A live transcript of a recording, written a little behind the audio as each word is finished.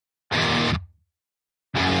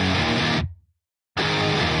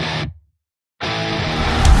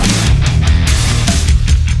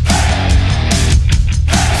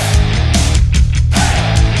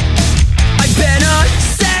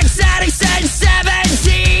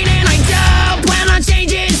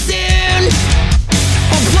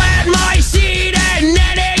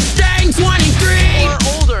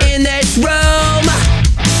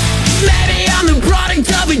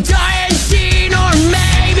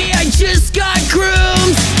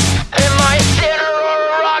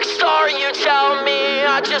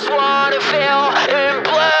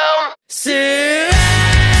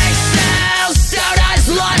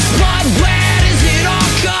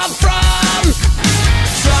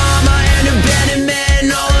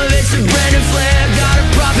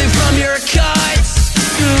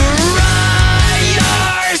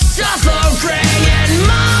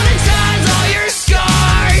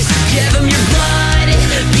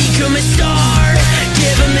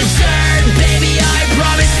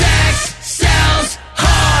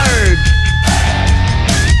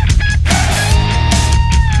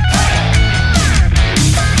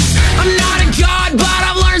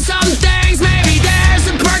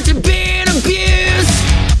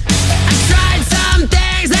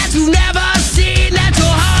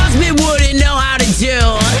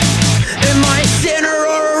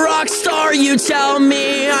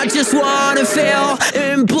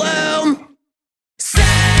in bloom. Sex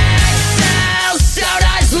sells, so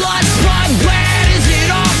does lust, but where does it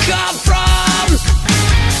all come from?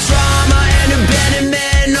 Trauma and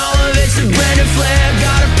abandonment, all of it's a branded flip.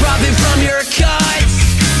 Gotta profit from your cuts.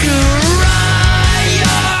 You run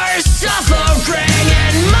your suffering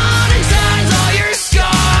and monetize all your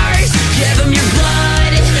scars. Give them your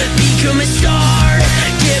blood, become a star.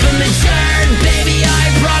 Give them a turn, baby, I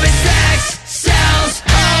promise sex sells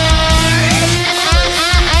hard.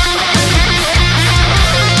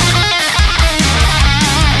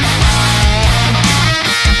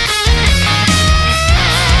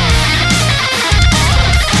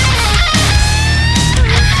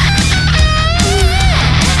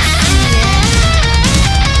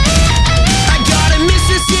 I got a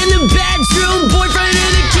mistress in the bedroom, boyfriend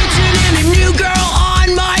in the kitchen, and a new girl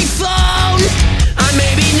on my phone. I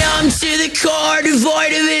may be numb to the core,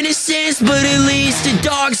 devoid of innocence, but at least a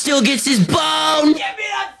dog still gets his bone. Give me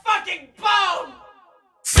that fucking bone!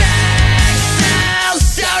 Sex sells,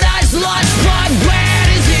 so does lust, but where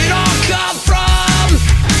does it all come from?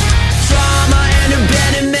 Trauma and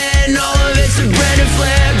abandonment, all of it's a branded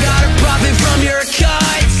flip. Gotta profit from your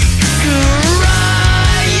cuts. You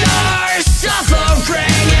run your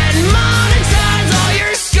suffering and monetize all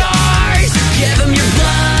your scars. Give them your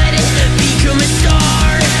blood, become a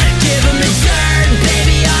star. Give them a turn,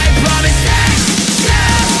 baby, I promise sex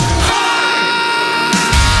sells hard.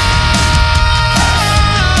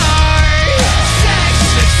 Sex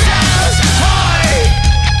sells hard.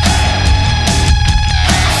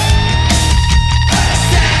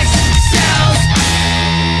 Sex sells.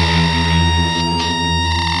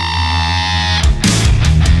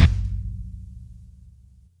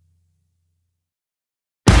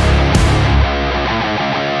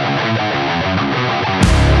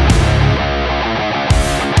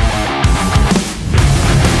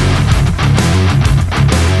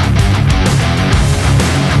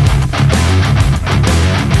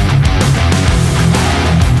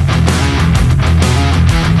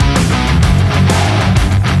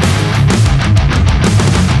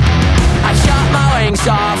 I shot my wings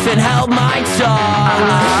off and held my tongue.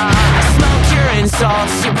 I smoke your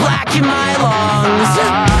insults, you're black in my lungs.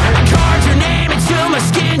 I carved your name into my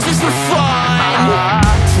skin just for fun.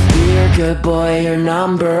 To be your good boy, you're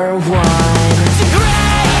number one. To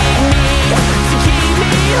grade me, to keep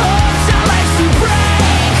me hooked, I let you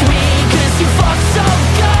break me, 'cause you fuck so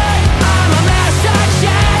good. I'm a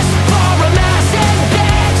masochist for a massive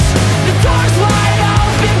bitch. The door's wide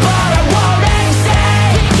open, but I won't exit.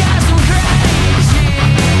 Because I'm crazy.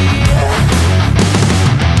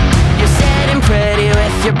 You're sitting pretty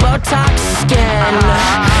with your Botox skin.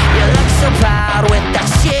 You look so proud with that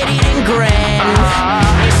shit-eating grin.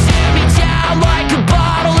 You sit me down like a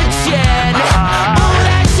bottle of gin. Oh,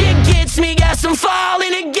 that shit gets me, guess I'm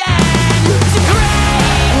falling again. To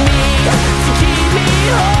grade me, to keep me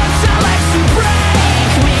hooked, I let you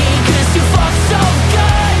break me, 'cause you fuck so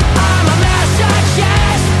good. I'm a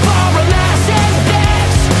masochist for a massive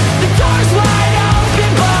bitch. The door's wide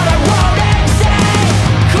open, but I won't exit.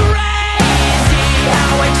 Crazy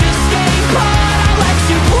how I just stay put. I let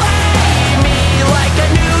you play me like a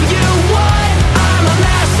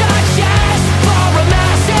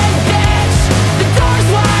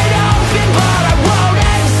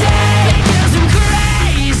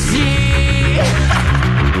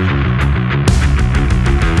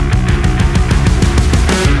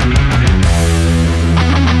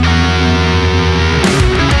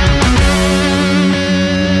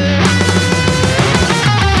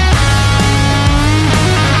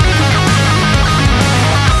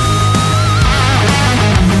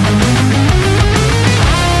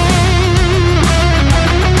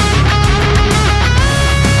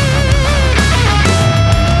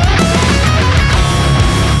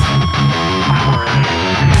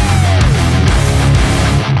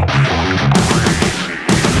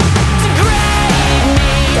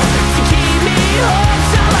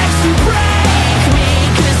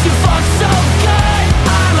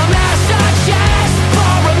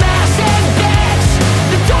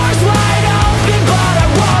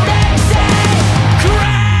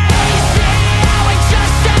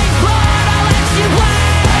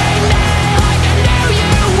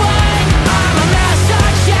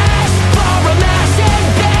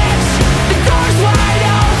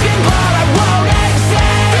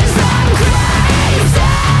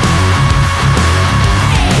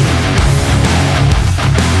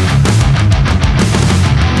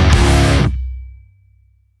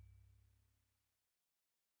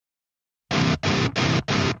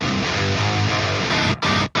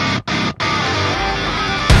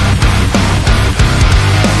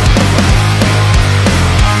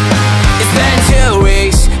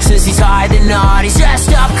tied the knot. He's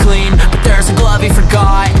dressed up clean, but there's a glove he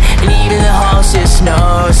forgot. And even the hostess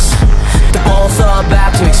knows they're both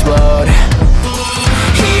about to explode.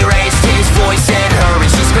 He raised his voice at her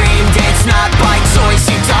and she screamed, "It's not by choice,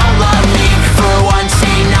 you don't love me." For once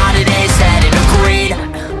he nodded his head and agreed.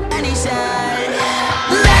 And he said,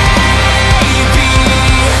 maybe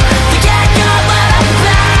the cat got let out the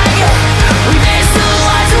bag. We missed the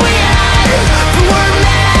lives we had, but we're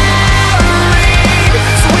married.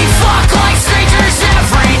 So we fuck like strangers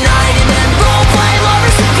every night and then roleplay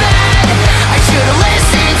lovers in bed. I should've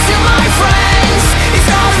listened to my friends. It's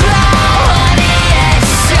all about honey,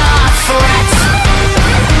 it's threats.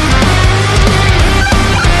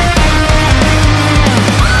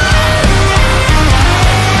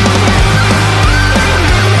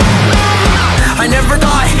 I never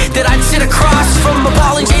thought that I'd sit across from a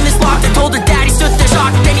ball and chain that's locked. I told her dad, he stood there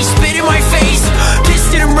shocked, then he spit in my face,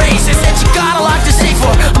 kissed it and raised it, said she got a lot to say for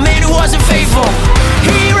a man who wasn't faithful.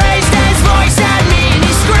 He raised his voice at me and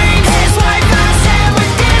he screamed. His wife asked him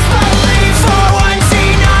with disbelief. For once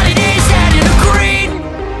he nodded his head and agreed.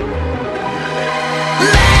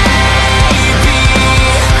 Maybe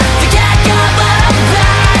the cat got let out the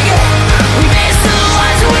bag. We missed the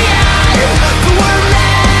lives we had, but we're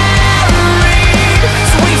married.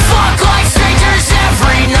 So we fuck like strangers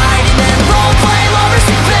every night and then roleplay lovers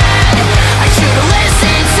in bed. I should've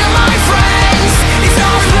listened to my friends. It's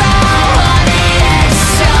all about honey,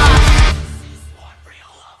 it's what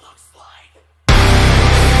real love looks like.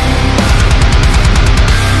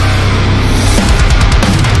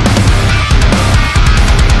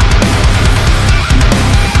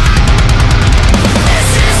 This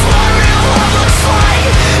is what real love looks like.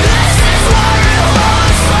 This is what real love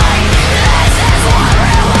looks like. This is what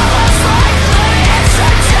real love looks like. Let me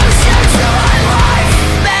introduce you to my life.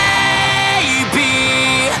 Maybe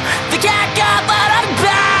the cat got let out of the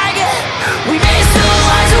bag. We missed the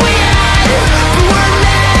lives we had, but we're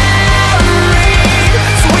married.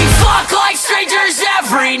 So we fuck like strangers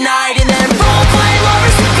every night and then roleplay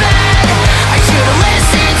lovers in bed. I should've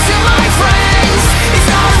listened to my friends. It's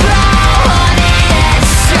all about honey,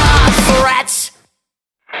 it's threats.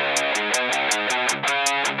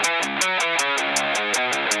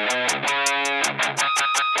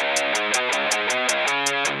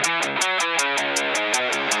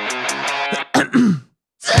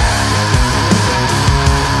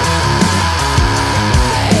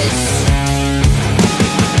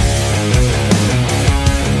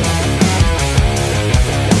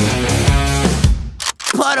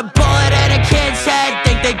 Put a bullet in a kid's head,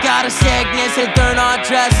 think they got a sickness and they're not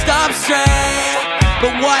dressed up straight.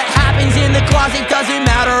 But what happens in the closet doesn't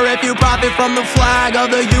matter if you profit from the flag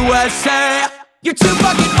of the USA. You're too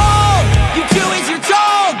fucking old, you do as you're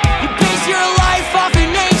told. You base your life off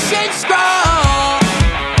an ancient scroll.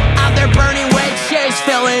 Out there burning witches,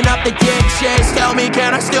 filling up the ditches. Tell me,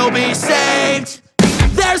 can I still be saved?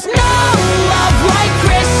 There's no love like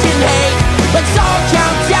Christian hate. Let's all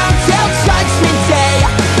count down till Judgment Day.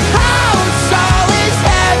 How tall is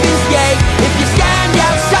heaven's gate? If you stand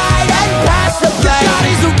outside and pass the plate. God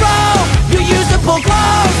is a rope, you use to pull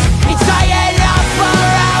close. We tie it up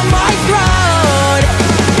around my throat.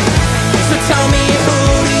 So tell me, who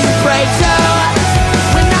do you pray to?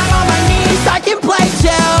 When I'm on my knees, I can play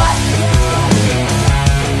too.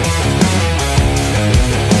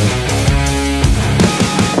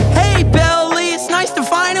 Hey Billy, it's nice to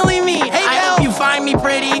finally meet. Hey, I hope you find me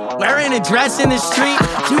pretty, wearing a dress in the street.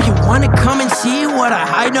 Do you wanna come and see what I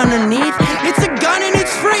hide underneath? It's a gun and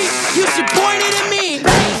it's free, you should point it at me.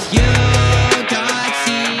 You got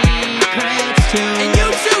secrets too. And you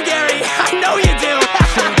too, Gary, I know you do.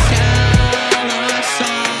 So tell us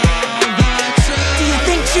all the truth. Do you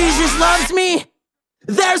think Jesus loves me?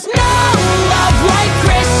 There's no love like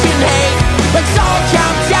Christian hate. Let's all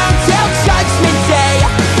count down till Judgment Day.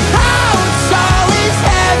 How tall is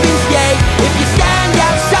heaven's gate? If you stand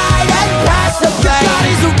outside and pass the plate. God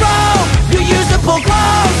is a rope, you use to pull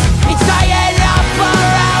close. We tie it up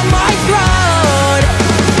around my throat.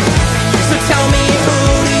 So tell me, who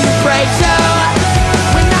do you pray to?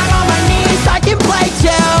 When I'm on my knees, I can play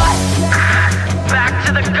too. Back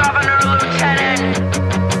to the governor, lieutenant.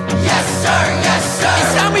 Yes sir, yes sir.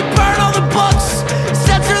 It's time we burn all the books,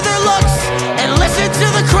 censor their looks, and listen to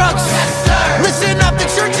the crooks. Yes sir. Listen up, the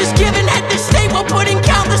church is giving head to state while putting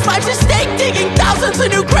countless lives at stake, digging thousands of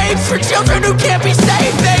new graves for children who can't be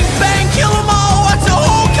saved. Bang bang, kill them all, watch the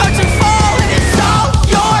whole country fall, and it's all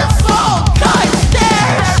your fault, 'cause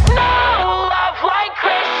there's no love like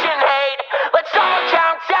Christian hate. Let's all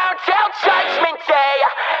count down till Judgment Day.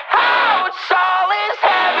 How tall is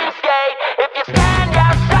heaven's gate? If you stand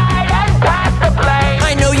outside and pass the blame.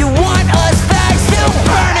 I know you want a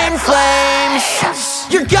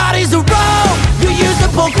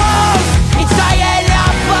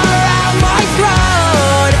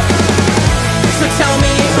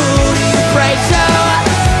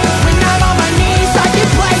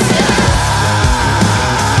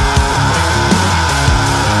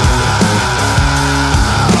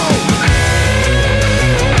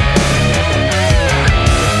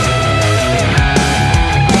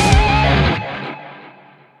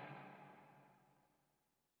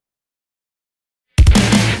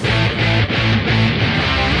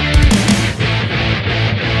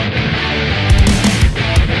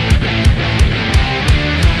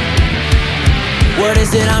Word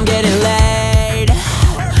is it I'm getting laid.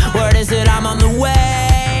 Word is it I'm on the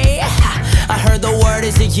way. I heard the word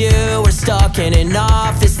is that you were stuck in an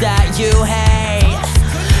office that you hate.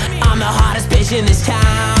 I'm the hottest bitch in this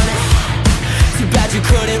town. Too bad you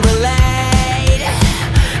couldn't relate.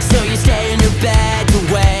 So you stay in your bed to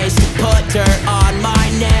waste, to put dirt on my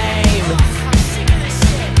name.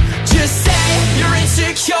 Just say you're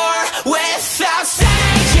insecure without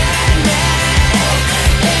saying it.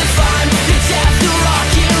 If I'm the death to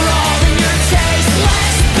rock and roll, then you're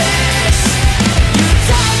tasteless, bitch. You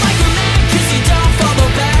don't like a man cause you don't follow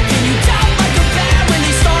back, and you don't like a band when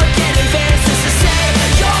they start getting advances to say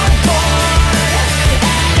you're bored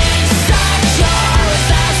and insecure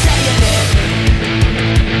without saying it.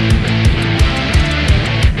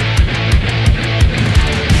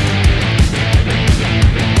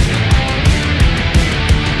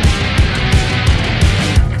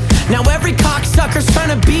 Now every cocksucker's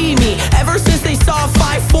trying to be me ever since they saw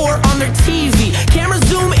 5'4" on their TV. Camera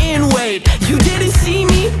zoom in, wait, you didn't see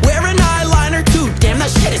me wearing eyeliner too? Damn, that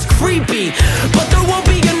shit is creepy. But there won't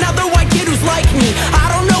be another white kid who's like me. I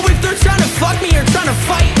don't know if they're trying to fuck me or trying to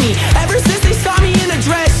fight me. Ever since they saw me in a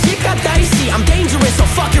dress, shit got dicey. I'm dangerous, so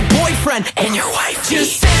fuck your boyfriend and your wife.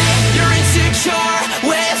 Just say you're insecure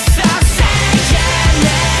without saying it.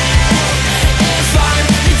 If I'm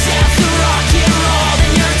the death to rock and roll,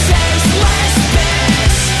 then you're tasteless,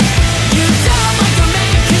 bitch. You don't like a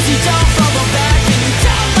man cause you don't follow back, and you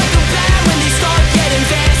don't like a band when they start getting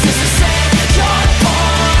advances to say you're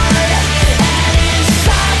bored and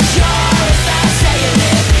insecure without saying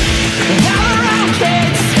it. Gather around,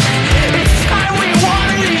 kids, it's time we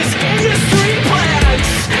water these industry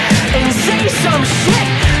plants and say some shit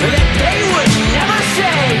that they would never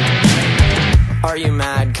say. Are you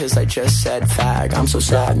mad cause I just said fag? I'm so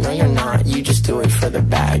sad. No you're not, you just do it for the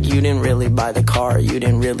bag. You didn't really buy the car, you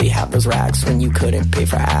didn't really have those racks when you couldn't pay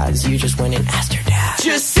for ads. You just went and asked your dad.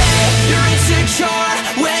 Just say you're insecure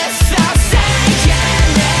without saying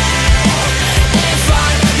it. If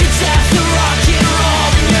I'm the death to rock and roll,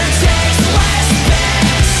 then you're tasteless,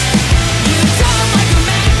 bitch. You don't like a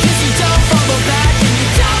man cause you don't follow back, and you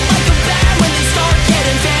don't like a band when they start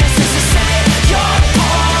getting advances to say you're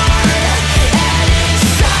bored and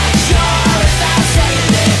insecure without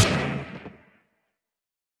saying it.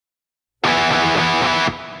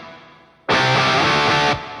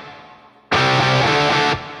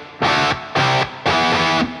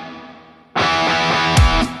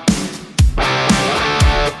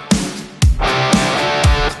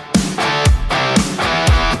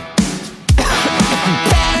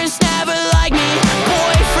 Parents never like me,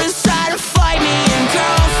 boyfriends try to fight me, and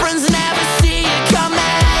girlfriends never see it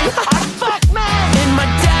coming. Fuck man. And my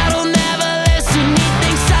dad'll never listen, he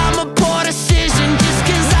thinks I'm a poor decision just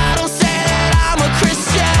cause I don't say that I'm a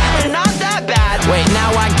Christian. Not that bad. Wait,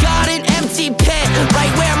 now I got an empty pit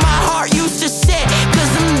right where my heart used to sit,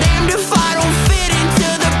 cause I'm damned if I don't fit into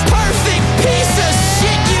the perfect piece of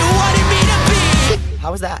shit you wanted me to be.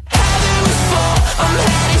 How was that? Heaven was full, I'm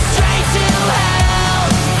headed straight to hell.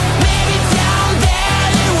 Maybe down there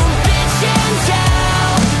they won't bitch and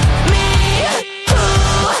tell me who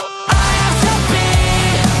I have to be.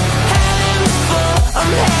 Heaven was full,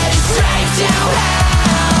 I'm headed straight to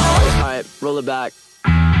hell. Alright, roll it back.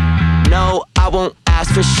 No, I won't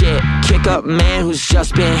ask for shit. Kick up man who's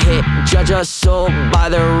just been hit. Judge a soul by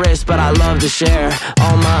their wrist, but I love to share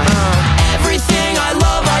all my everything I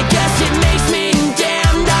love, I guess it makes me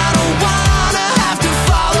damned. I don't wanna have to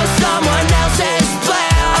follow someone else's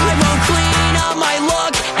plan. I won't clean up my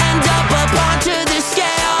look, end up onto the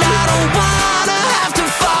scale. I don't wanna have to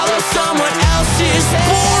follow someone else's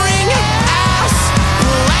boring ass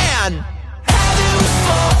plan. Heaven was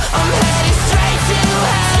full, I'm headed straight to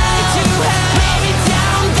hell. Maybe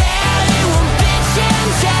down there they won't bitch and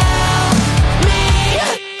tell me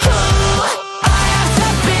who I have to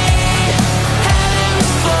be. Heaven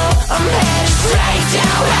was full, I'm headed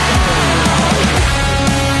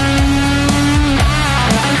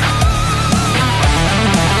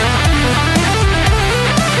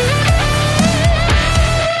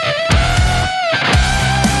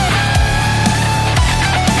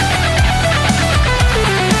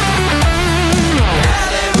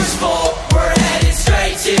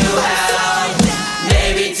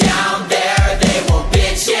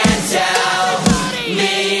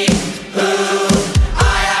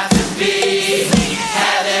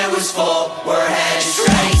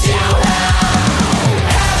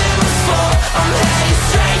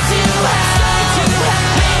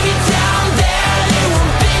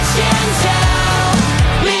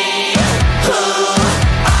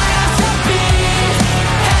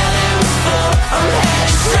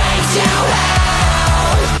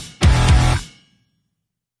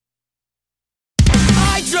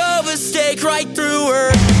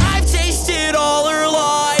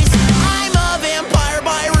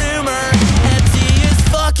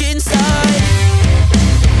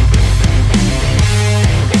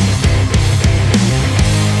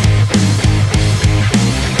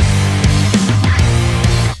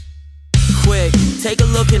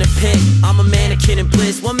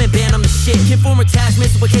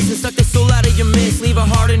her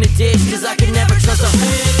heart in a ditch, cause I can never trust a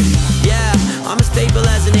bitch. Yeah, I'm as faithful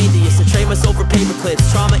as an atheist. I trade my soul for paper clips.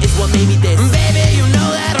 Trauma is what made me this. Baby, you know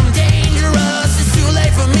that I'm dangerous. It's too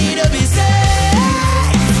late for me to be safe.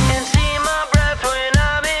 Can see my breath when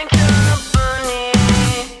I'm in company.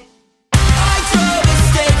 I drove a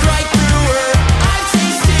stake right through her. I've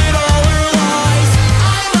tasted all her lies.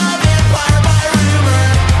 I'm a vampire by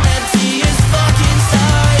rumor, empty as fuck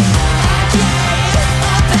inside. I gave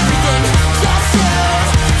up everything just to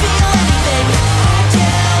feel anything. I'd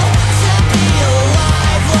kill to be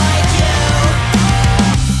alive like you.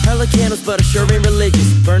 Hella candles, but I sure ain't religious.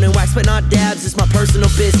 Burning wax, but not dabs, it's my personal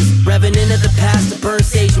business. Revving into the past, to burn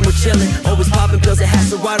sage and we're chilling. Always popping pills that has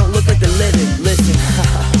so I don't look like the living. Listen,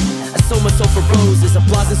 I sold my soul for roses.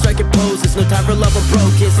 Applause and striking poses. No time for love or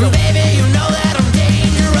broke kids. So baby, you know that I'm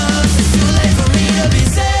dangerous. It's too late for me to be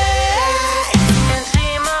safe. Can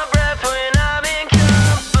see my breath when I'm in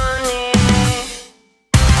company.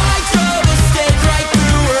 I drove a stake right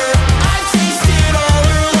through her. I've tasted all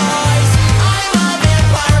her lies. I'm a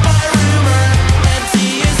vampire by rumor,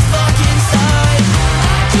 empty as fuck inside. I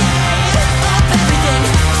gave up everything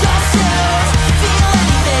just to feel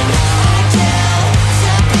anything. I'd kill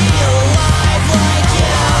to be alive like you.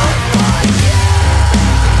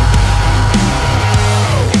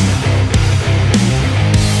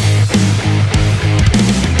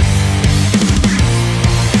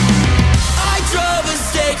 I drove a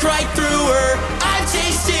stake right through her. I've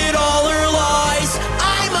tasted all her lies.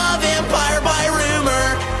 I'm a vampire by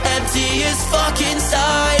rumor, empty as fuck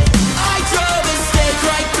inside. I drove a stake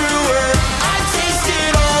right through her. I've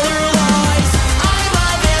tasted all her lies. I'm a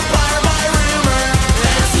vampire by rumor,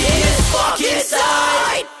 empty as fuck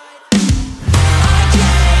inside. I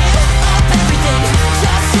gave up everything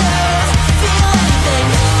just to feel anything.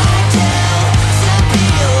 I'd kill to be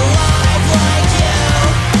alive like you.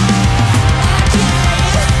 I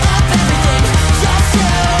gave up everything just to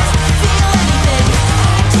feel anything.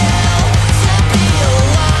 I'd kill to be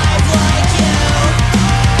alive like you.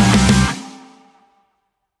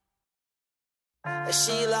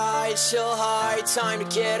 She lied, she'll hide, time to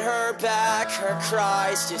get her back. Her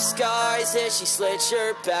cries disguise it, she slits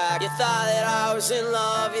your back. You thought that I was in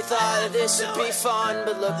love, you thought that this would be fun,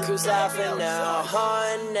 but look who's laughing now,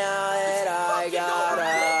 hun, now that I got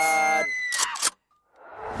her.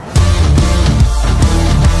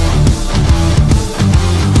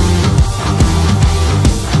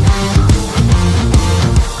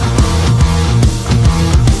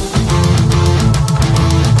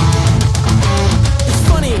 It's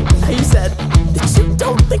funny how you said that you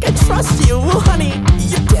don't think I trust you. Well, honey,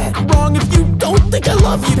 you're dead wrong if you don't think I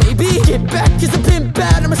love you, baby. Get back, cause I've been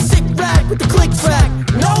bad. I'm a sick rat with the click track.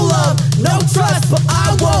 No love, no trust, but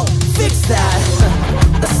I won't fix that.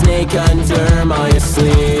 A snake under my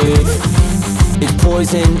sleeve. It's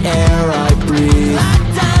poison air I breathe.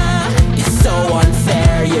 It's so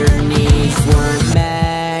unfair, your needs weren't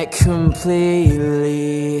met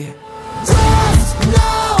completely. Trust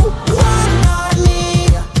no one, not me.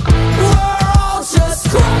 We're all just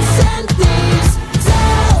crooks and thieves.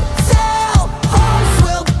 Tell hearts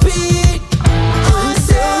will beat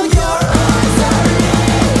until your eyes are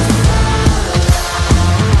leave.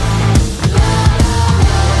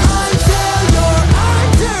 Until you're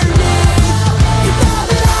underneath. You thought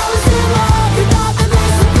that I was in love. You thought that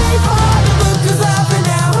this would be fun. But look who's laughing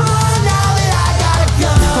now, huh? Now that I got a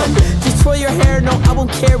gun. Just twirl your hair, no, I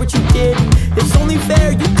won't care what you did. It's only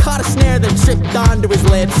fair, you caught a snare, then tripped onto his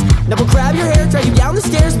lips. Now we'll grab your hair, drag you down the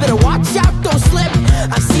stairs. Better watch out, don't slip.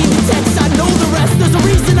 I've seen the text, I know the rest. There's a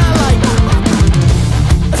reason I like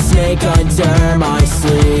a snake under my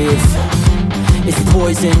sleeve. It's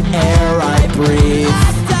poison air I breathe.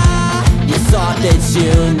 You thought that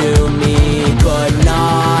you knew me, but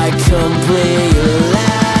not completely.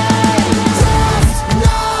 Trust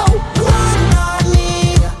no one, not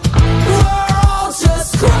me. We're all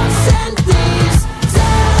just crooks and thieves.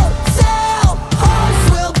 Tell hearts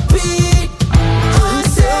will beat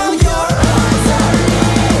until your eyes are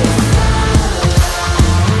leave.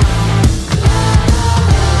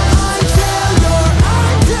 Until you're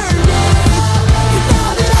underneath. You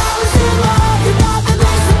thought that I was in love. You thought that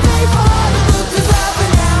this would be fun. Look who's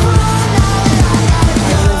laughing now, huh? Now that I got a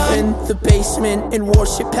gun. I live in the basement and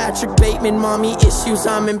worship Patrick Bateman. Mommy issues,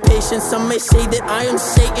 I'm impatient. Some may say that I am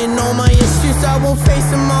Satan. All my issues, I won't face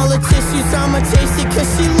them. All the tissues, I'ma taste it. Cause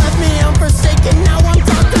she left me unforsaken. Now I'm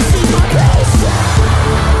doctor, she's my patient.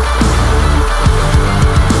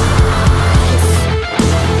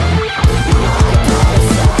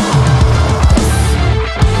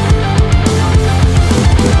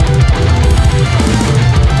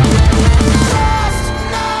 Trust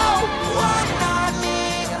no one, not me.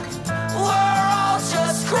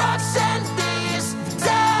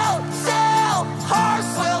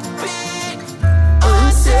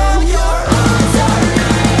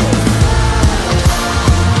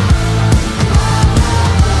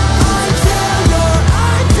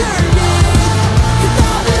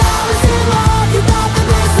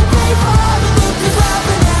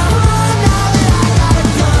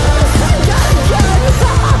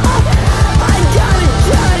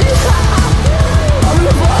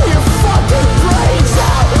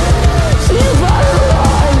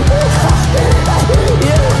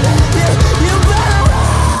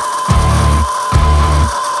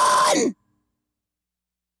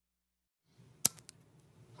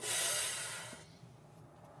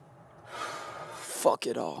 fuck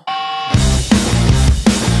it all.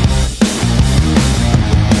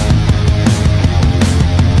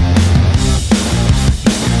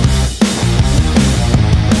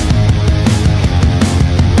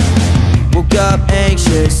 Woke up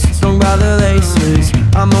anxious, strung by the laces.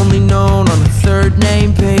 I'm only known on a third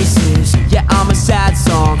name basis. Yeah, I'm a sad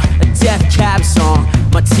song, a death cab song.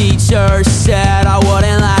 My teacher said I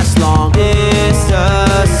wouldn't last long.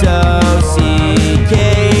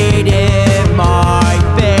 Disassociated my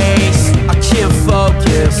face. I can't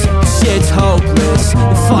focus, shit's hopeless.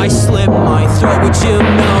 If I slit my throat, would you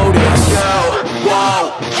notice? You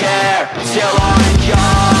won't care till I'm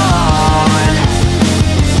gone.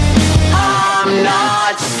 I'm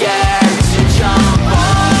not scared to jump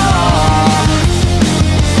off.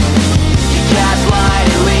 You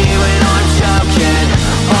gaslighting me when I'm joking,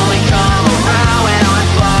 only come around when I'm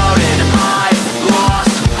floating. I've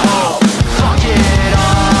lost hope, fuck it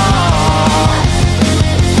all.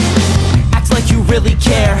 Act like you really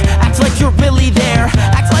care, act like you're really there.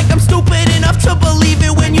 Act like I'm stupid enough to believe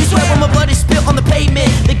it when you swear. When my blood is spilled on the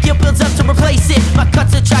pavement, the guilt builds up to replace it. My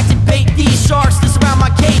cuts attracted bait, these sharks that surround my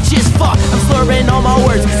cages. Fuck, I'm slurring all my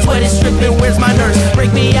words, sweat is dripping, where's my nurse?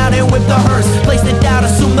 Break me out and whip the hearse, place the doubt,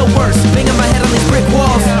 assume the worst. Banging my head on these brick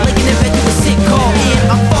walls, linking in bed to a sick call in.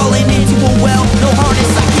 I'm falling into a well, no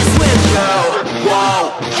harness, I can swim. You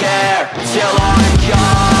won't care till I'm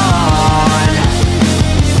gone.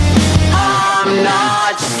 I'm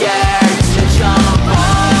not scared to jump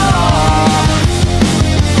off.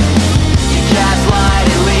 You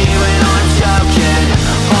gaslighting me when I'm joking,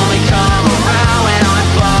 only come around when I'm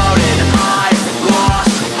floating. I've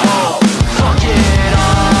lost hope, fuck it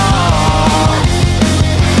all.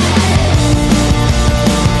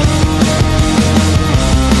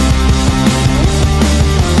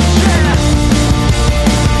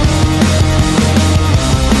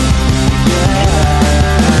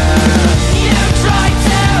 You tried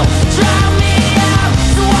to drown me out,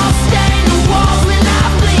 so I'll stain the walls when I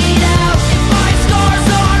bleed out. If my scars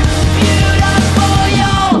aren't beautiful,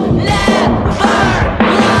 you'll never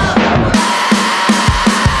love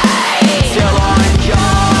me. Till I'm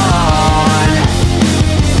gone,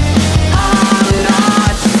 I'm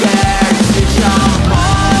not scared to jump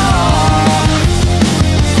off.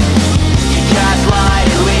 You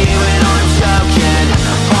gaslighting me when I'm joking,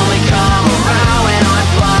 only come around when I'm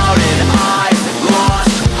floating. I've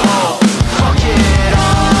lost hope, fuck it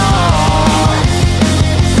all.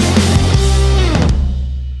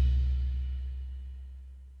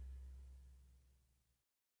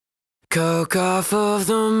 Coke off of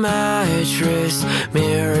the mattress,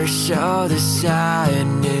 mirrors show the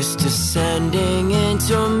sadness, descending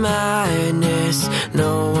into madness.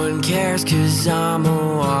 No one cares 'cause I'm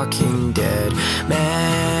a walking dead man.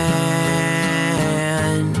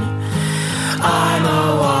 I'm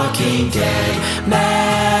a walking dead man.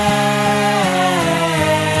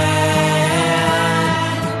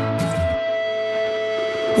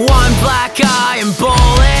 One black eye and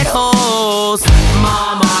bullet holes.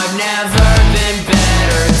 Mom, I've never been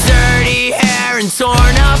better. Dirty hair and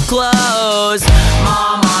torn up clothes.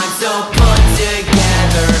 Mom, I'm so put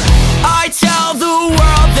together. I tell the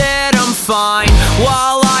world that I'm fine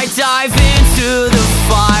while I dive into the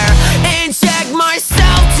fire. Inject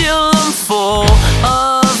myself till I'm full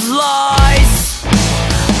of lies.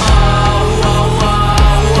 Oh, oh,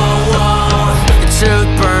 oh, oh, oh. The truth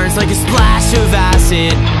burns like a splash of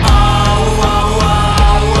acid. Oh, oh,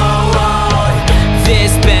 oh, oh, oh.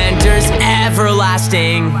 This bender's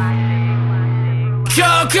everlasting.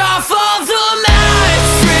 Coke off of the match.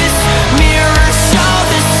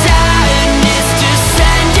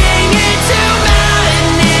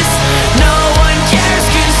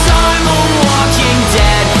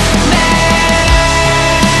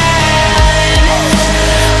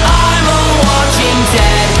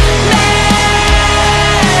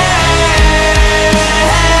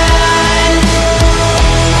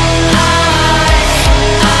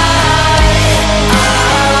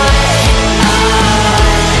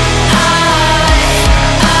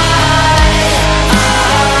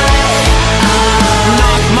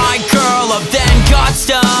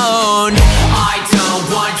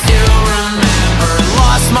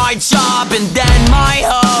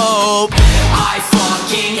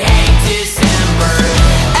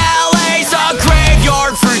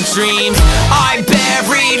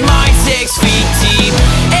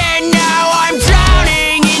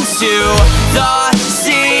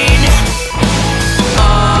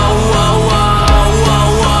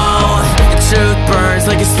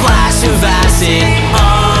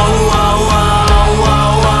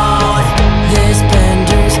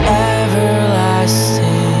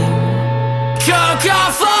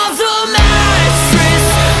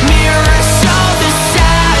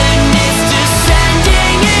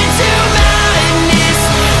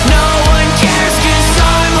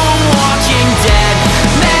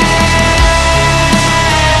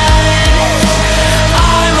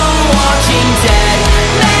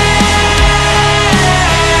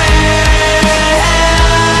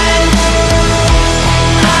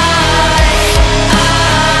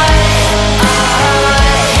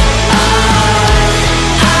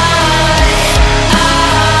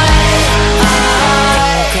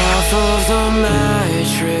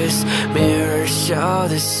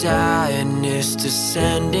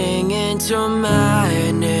 falling into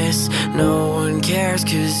madness. No one cares,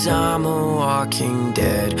 'cause I'm a walking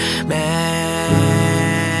dead man.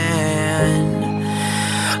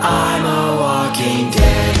 I'm a walking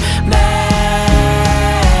dead man.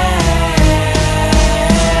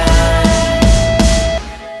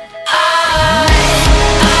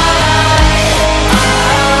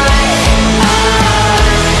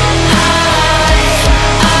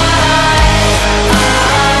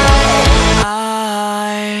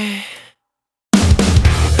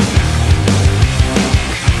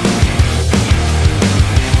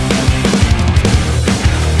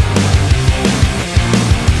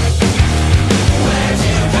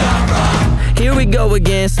 Go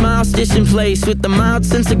again, smile stitched in place with the mild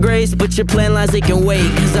sense of grace, but your plan lies, they can wait,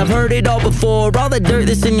 'cause I've heard it all before. All the dirt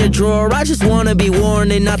that's in your drawer, I just wanna be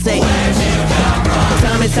warned and not say, where'd you come from?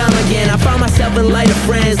 Time and time again, I found myself in light of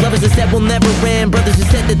friends, lovers that said we'll never end, brothers who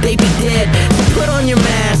said that they'd be dead. So put on your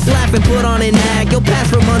mask, laugh and put on an act. You'll pass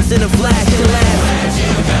for months in a flash and laugh. Where'd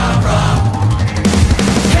you come from?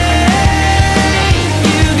 Hey,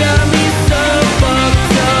 you got me so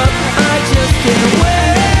fucked up, I just can't wait.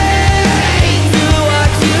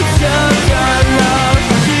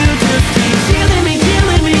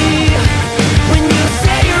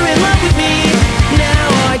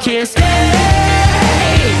 Can't stay,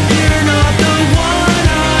 you're not the one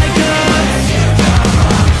I got.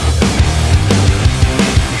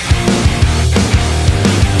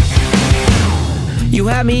 You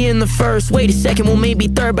had me in the first, wait a second, well maybe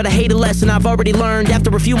third, but I hate a lesson I've already learned. After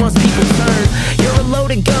a few months people turn. You're a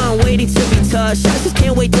loaded gun waiting to be touched. I just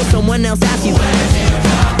can't wait till someone else asks you, where'd you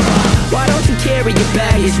come from? Why don't you carry your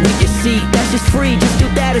baggage with your seat? That's just free, just do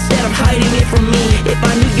that instead of hiding it from me. If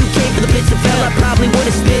I knew you came for the pits and fell, I probably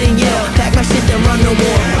would've spit and yelled. Pack my shit, then run no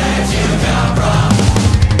more. Where'd you come from?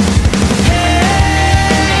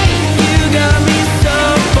 Hey, you got me so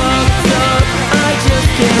fucked up, I just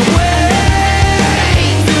can't wait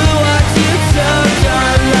to watch you touch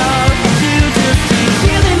our love. You just keep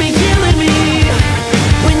killing me.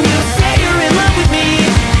 When you say you're in love with me,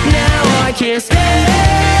 now I can't stay.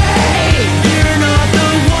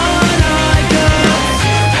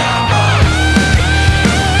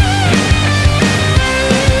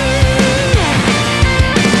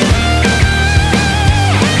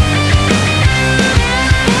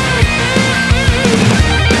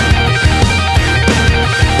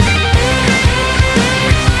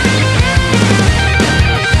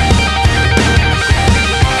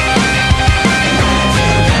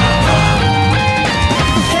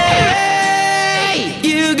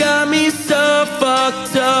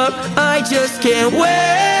 I just can't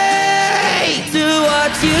wait to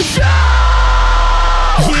watch you show.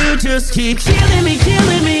 You just keep killing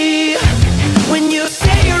me. When you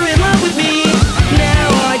say you're in love with me, now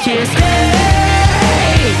I can't stay.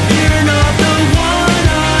 You're not the one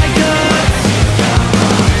I got.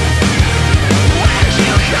 Where'd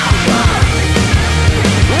you come from?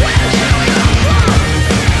 Where'd you come from?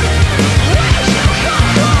 Where'd you come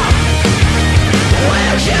from?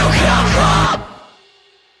 Where'd you come from?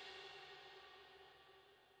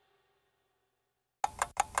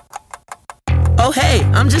 Oh hey,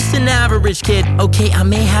 I'm just an average kid. Okay, I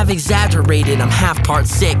may have exaggerated, I'm half part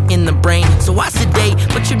sick in the brain, so I sedate,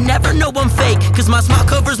 but you never know I'm fake, 'cause my smile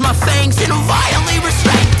covers my fangs and I'm violently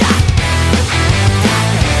restrained.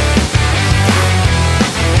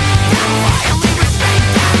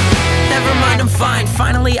 Never mind, I'm fine,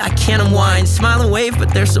 finally I can't unwind. Smile and wave, but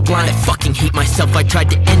they're so blind. I fucking hate myself, I tried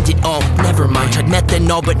to end it all. Never mind, tried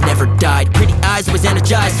methanol but never died. Pretty eyes, always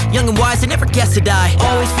energized, young and wise, I never guessed to die.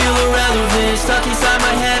 Always feel irrelevant, stuck inside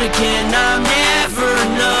my head again. I'm never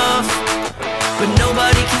enough, but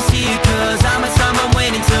nobody can see it, 'cause I'm at time I'm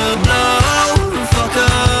waiting to blow the fuck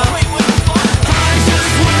up. I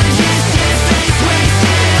just wanna get shit face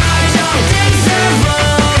wasted, I don't deserve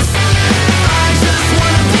love. I just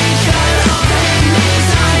wanna be cut off, hate me,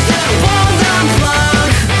 time to hold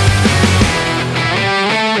unplug.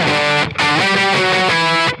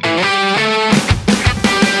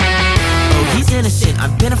 Oh, he's innocent,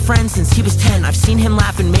 I've been a friend since he was 10. I've seen him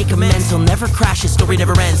laugh and make amends, he'll never crash, his story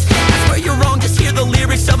never ends. I swear you're wrong, just hear the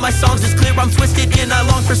lyrics of my songs. It's clear I'm twisted and I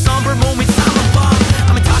long for somber moments. I'm a bomb,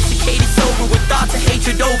 I'm intoxicated, sober, with thoughts of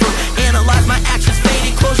hatred over. Analyze my actions,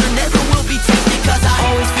 faded, closure never will be tasted, 'cause I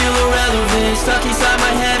always feel irrelevant, stuck inside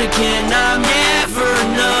my head again. I'm never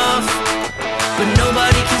enough, but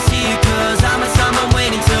nobody can see it, 'cause I'm at time I'm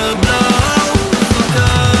waiting to blow the fuck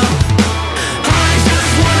up. I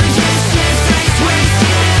just wanna get shit face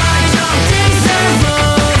wasted, I don't deserve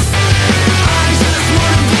love. I just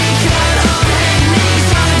wanna be cut off, hate me,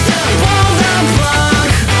 time to hold unplug.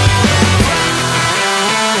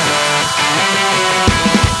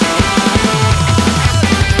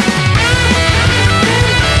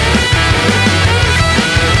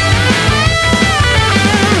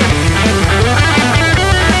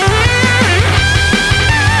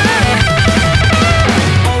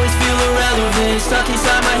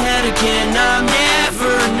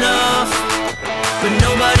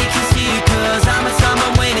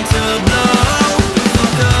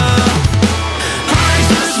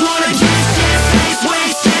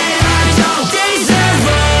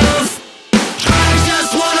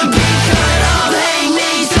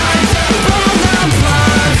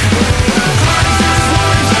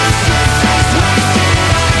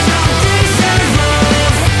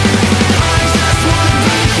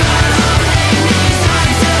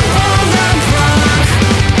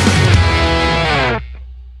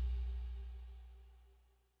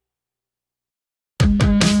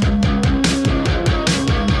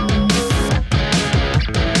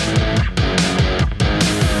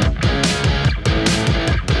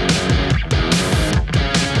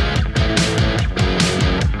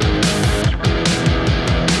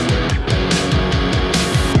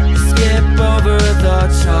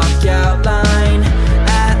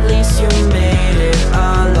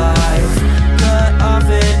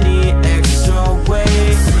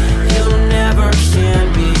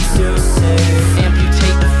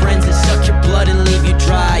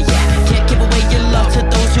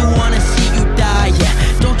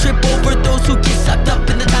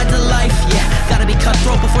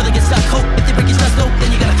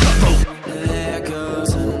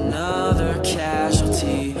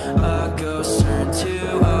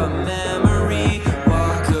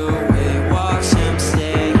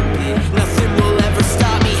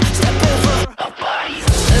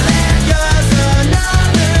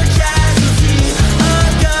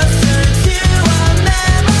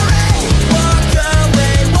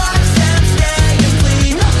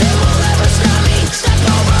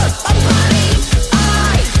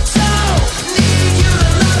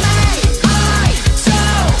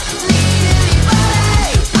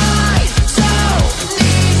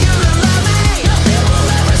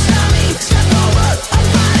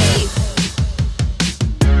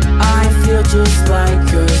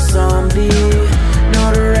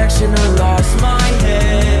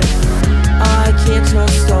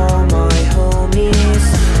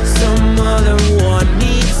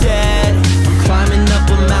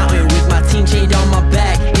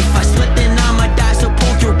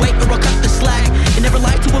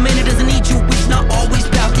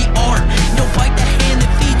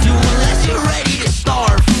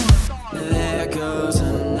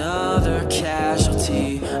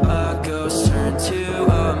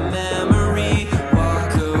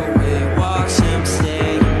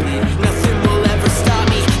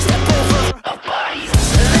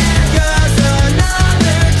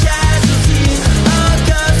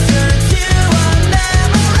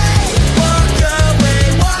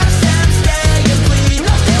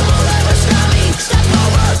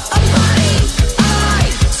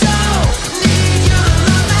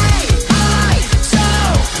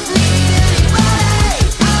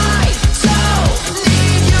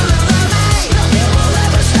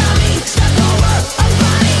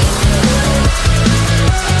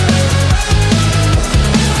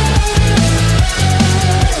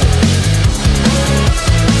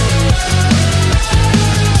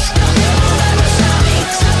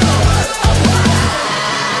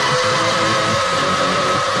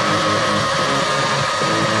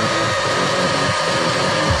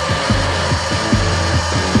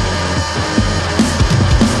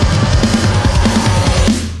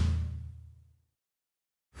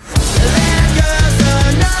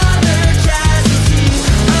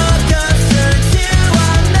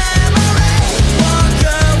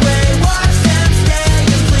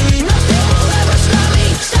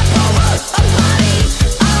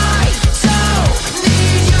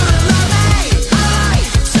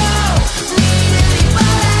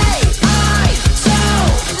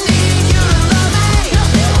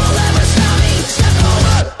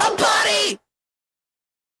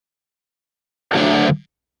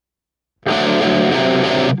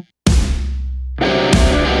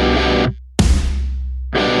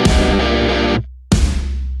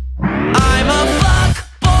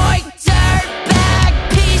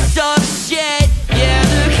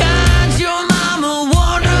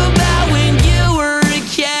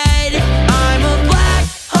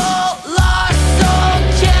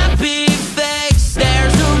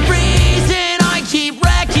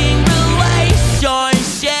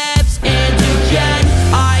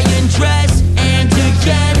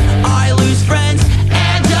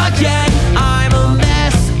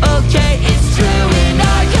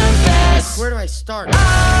 start.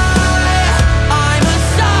 I'm a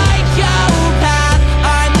psychopath.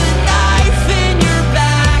 I'm the knife in your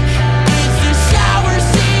back. It's the shower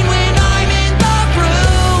scene when I'm in the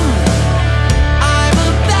room. I'm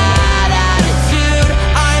a bad attitude.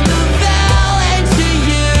 I'm the villain to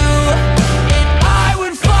you, and I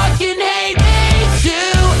would fucking hate me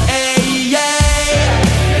too. Hey, yeah.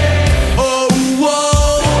 Oh,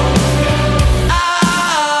 whoa.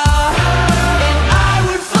 And I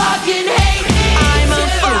would fucking hate me. I'm a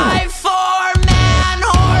 5'4" man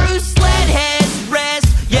whore who slit his wrist.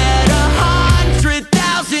 Yet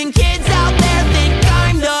 100,000 kids out there think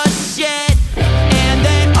I'm the shit, and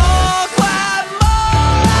they all clap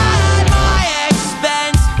more at my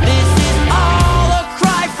expense. This is all a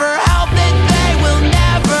cry for help that they will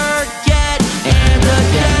never get. And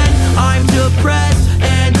again, I'm depressed.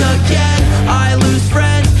 And again, I lose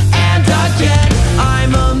friends. And again,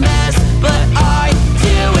 I'm a mess, but I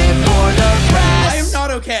do it for the rest. I am not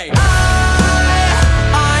okay.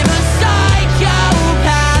 I'm a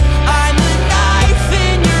psychopath. I'm the knife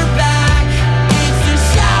in your back. It's the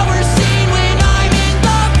shower scene when I'm in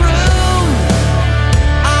the room.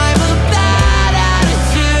 I'm a bad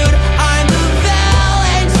attitude. I'm the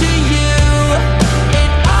villain to you,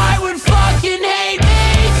 and I would fucking hate me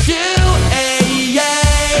too. Hey, yeah.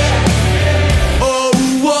 Oh,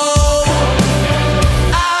 whoa.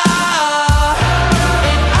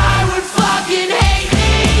 And I would fucking hate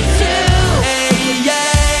me too. Hey,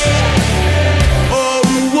 yeah. Oh,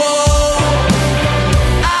 whoa.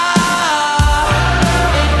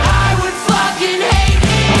 And I would fucking hate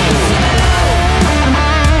me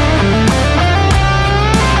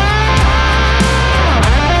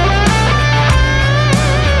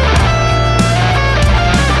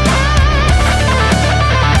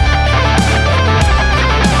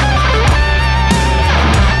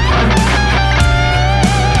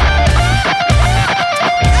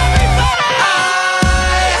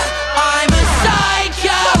I'm a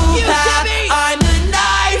psychopath. I'm the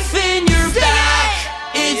knife in your back.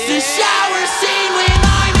 It's the shower scene when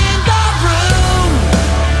I'm in the room.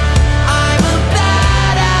 I'm a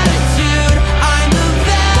bad attitude. I'm the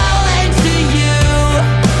villain to you,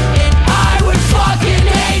 and I would fucking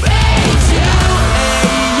hate me too. Hey,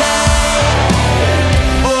 yeah.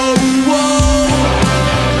 Oh, whoa.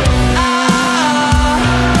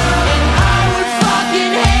 And I would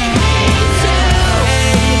fucking hate me too.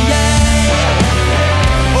 Hey, yeah.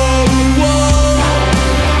 Oh, whoa.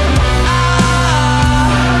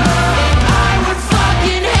 And I would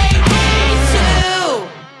fucking hate me too.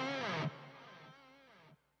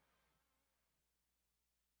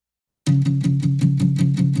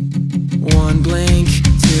 One blink,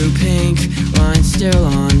 two pink, line still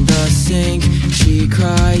on the sink. She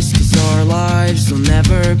cries 'cause our lives will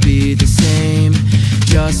never be the same.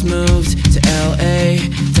 Just moved to LA,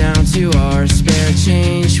 down to our spare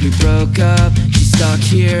change. We broke up, she's stuck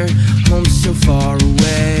here, home so far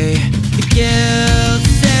away. The guilt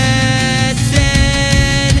sets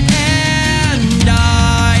in, and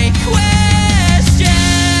I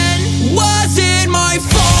question, was it my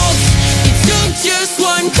fault? It took just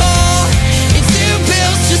one call. It's 2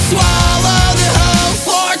 pills to swallow, the hope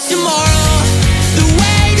for tomorrow. The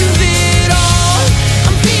weight of it all,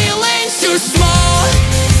 I'm feeling so small.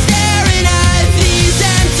 Staring at these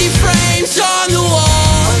empty frames on the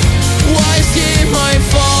wall. Was it my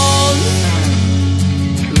fault?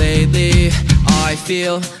 Lately, I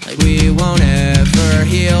feel like we won't ever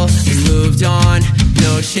heal. We moved on,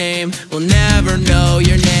 no shame, we'll never know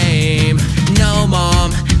your name. No mom,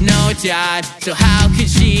 no dad, so how could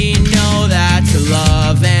she know that to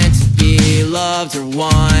love and to be loved are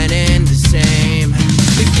one and the same?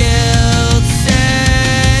 The guilt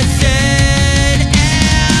sets in,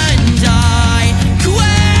 and I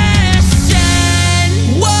question,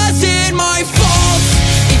 was it my fault?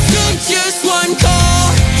 It took just one call.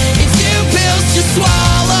 It's 2 pills to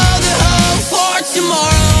swallow, the hope for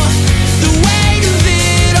tomorrow. The weight of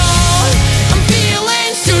it all, I'm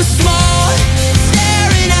feeling so small.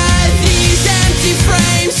 Staring at these empty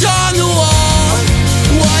frames on the wall.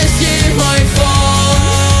 Was it my fault?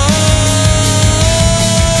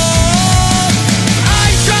 I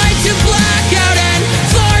tried to black out and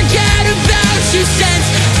forget about you since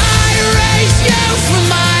I erased you from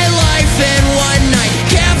my life in one night.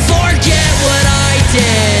 Can't forget what I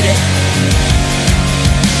did.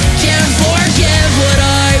 Can't forget what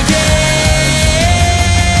I did.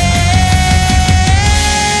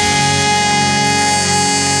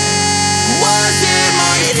 Was it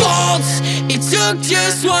my fault? It took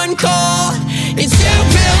just one call. It's 2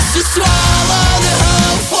 pills to swallow, the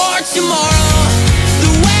hope for tomorrow.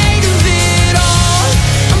 The weight of it all,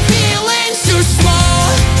 I'm feeling so small.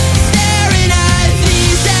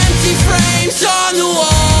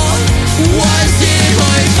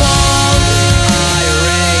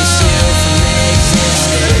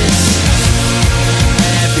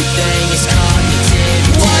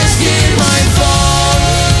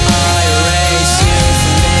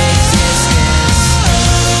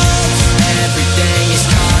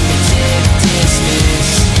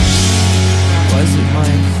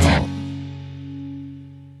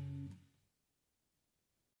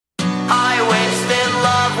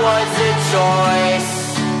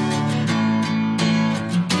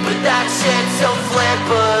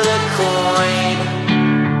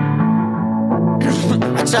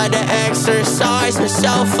 tried to exercise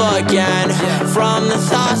myself again from the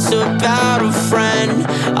thoughts about a friend.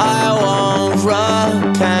 I won't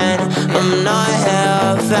repent, I'm not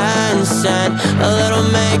heaven sent. A little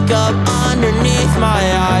makeup underneath my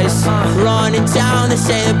eyes, running down, they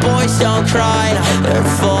say the boys don't cry. They're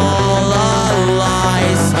full of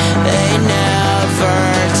lies, they never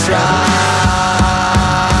try.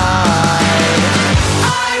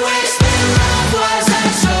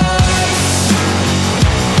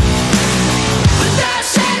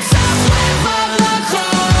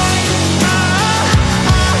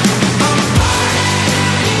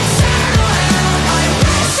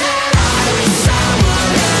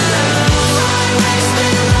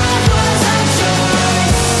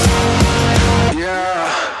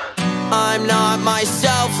 I'm not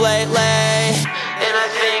myself lately, and I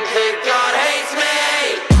think that God hates me.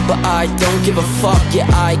 But I don't give a fuck, yeah,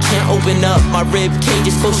 I can't open up. My rib cage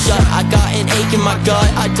is closed shut, I got an ache in my gut.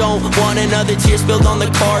 I don't want another tear spilled on the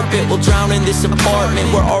carpet. We'll drown in this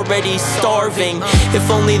apartment, we're already starving. If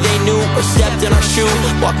only they knew or stepped in our shoe,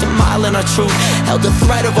 walked a mile in our truth, held the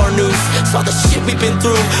thread of our noose, saw the shit we've been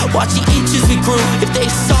through, watch the inches we grew. If they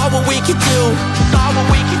saw what we could do,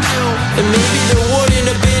 then maybe there wouldn't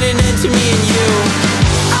have been an end to me and you.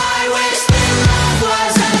 I wish that love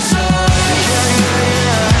was a choice,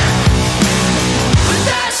 but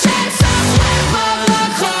that shit's a flip of the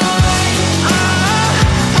coin.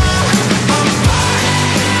 I'm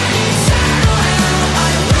burning in eternal hell,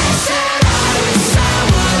 I wish that I was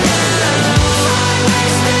someone else. I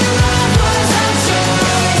wish that love was a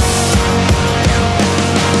choice.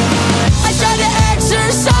 I tried to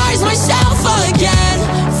exercise myself again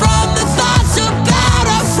from the thoughts about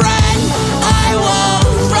a friend. I won't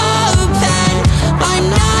repent, I'm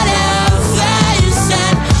not heaven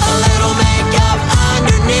sent. A little makeup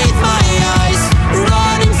underneath my eyes,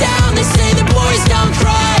 running down, they say the boys don't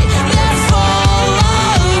cry. They're full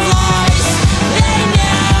of lies, they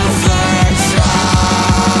never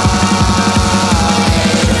tried.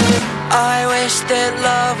 I wish that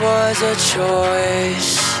love was a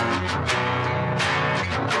choice,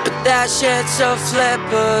 but that shit's a flip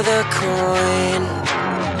of the coin.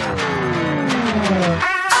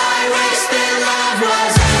 I wish that love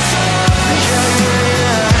was a choice,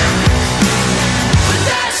 but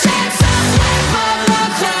that shit's a flip of the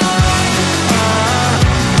coin.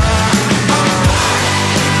 I'm burning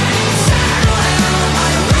in eternal hell,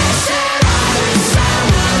 I wish that I was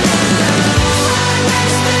someone else. I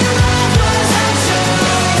wish that love was a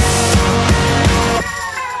choice.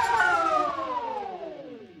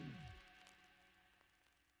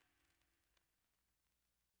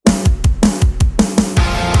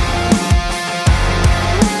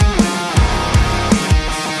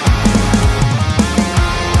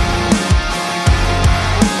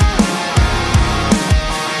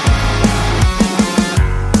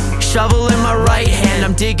 Shovel in my right hand,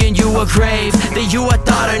 I'm digging you a grave. The you I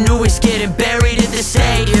thought I knew is getting buried in the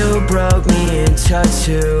same. You broke me into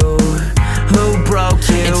two. Who broke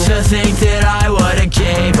you? And to think that I would've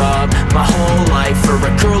gave up my whole life for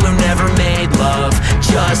a girl who never made love.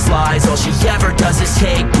 Just lies, all she ever does is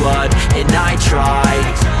take blood. And I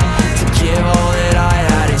tried to give all that I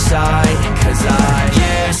had inside, cause I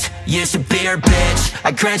used to be her bitch.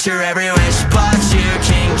 I grant your every wish, but you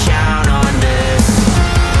can count on this.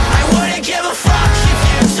 I wouldn't give a fuck if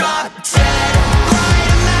you dropped dead. Light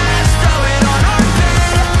a match, throw it on our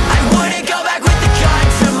bed. I wouldn't go back with the gun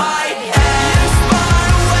to my head. You spun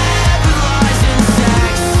a web of lies and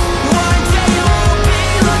sex. One day you won't be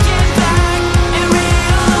looking back and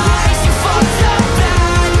realize you fucked up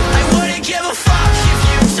bad. I wouldn't give a fuck if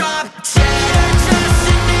you dropped dead, or just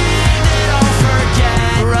a name that I'll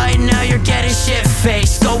forget. Right now you're getting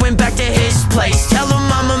shit-faced, going back to his place. Tell him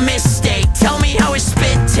I'm a mistake, tell me how his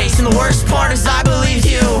spit tastes. And the worst part is I believe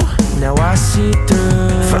you. Now I see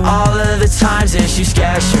through for all of the times that you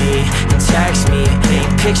sketched me and text me,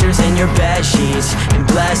 paint pictures in your bed sheets and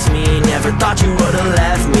bless me. Never thought you would've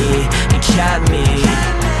left me and kept me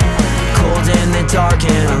cold in the dark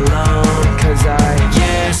and alone. Cause I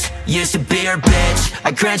used to be your bitch.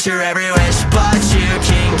 I grant your every wish, but you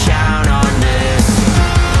can count on this.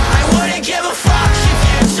 I wouldn't give a fuck if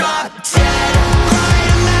you dropped dead. Light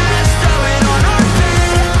a match, throw it on our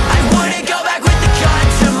bed. I wouldn't go back with the gun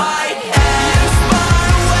to my head. You spun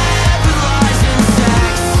a web of lies and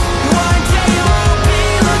sex. One day you won't be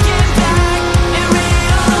looking back and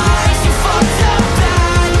realize you fucked up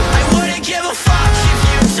bad. I wouldn't give a fuck if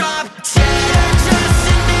you dropped dead, or just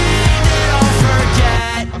a name that I'll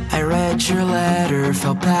forget. I read your letter,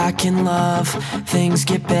 felt bad back in love, things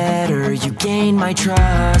get better. You gain my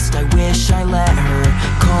trust, I wish I let her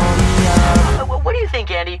call me up. What do you think,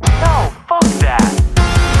 Andy? No, fuck that.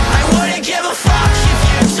 I wouldn't give a fuck if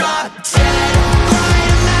you dropped dead. Light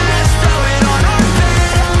a match, throw it on our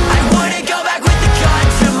bed. I wouldn't go back with the gun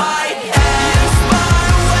to my head. You spun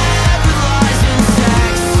a web with lies and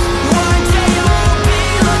sex. One day you won't be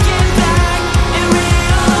looking back and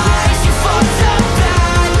realize you fucked up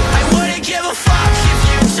bad. I wouldn't give a fuck if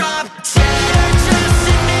you dropped dead, or just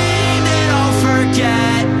a name that I'll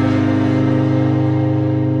forget.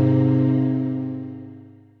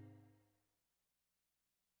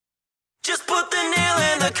 Just put the nail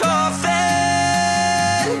in the coffin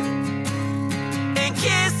and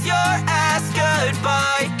kiss your ass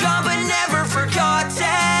goodbye. Gone but never forgotten.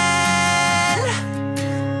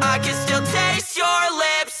 I can still taste your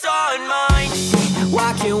lips on mine.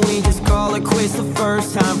 Why can't we just call it quits the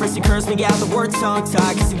first time? First you curse me out the word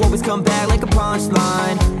tongue-tied, cause you always come back like a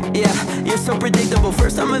punchline. Yeah, you're so predictable.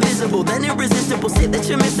 First I'm invisible, then irresistible. Say that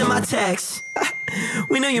you're missing my text.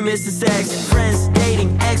 We know you miss the sex. Friends,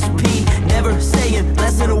 dating, XP, never saying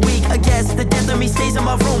less than a week. I guess the death of me stays in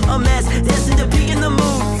my room, a mess, destined to be in the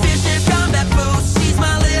mood. Fish and combat boots, she's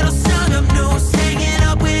my little son of news, hanging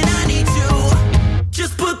up when I need you.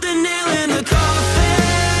 Just put the nail in the coffin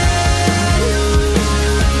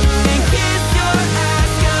and kiss your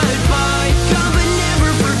ass goodbye. Gone but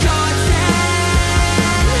never forgotten.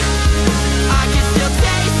 I can still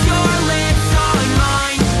taste your lips on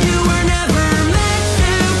mine. You were never meant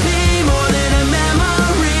to be more than a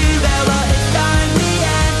memory. Bella, it's time we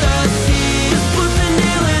end the scene. Just put the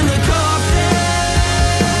nail in the coffin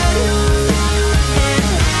and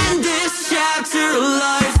end this chapter of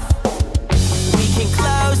life. We can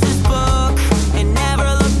close this book and never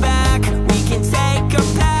look back. We can take our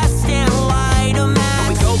past and light a match.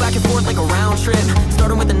 We go back and forth like a round trip,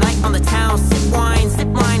 starting with the night on the town. Sip wine, zip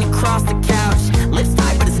line across the couch. Lips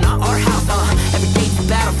tight, but it's not our house, every day's a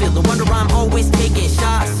battlefield, no wonder I'm always taking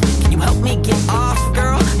shots. Can you help me get off,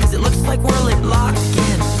 girl? Cause it looks like we're lit locked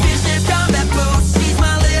again. Business combat boots, she's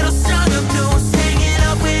my little son of news, hanging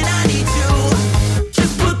up when I need you.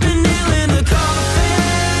 Just put the nail in the coffin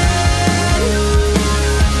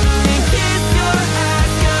and kiss your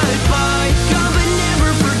ass goodbye. Gone but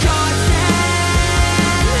never forgotten.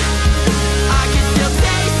 I can still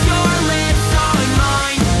taste your lips on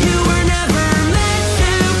mine. You were never meant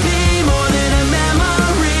to be more than a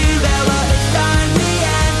memory. Bella, it's time we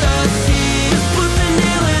end the scene. Just put the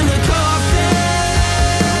nail in the coffin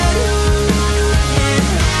and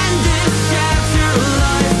end this chapter of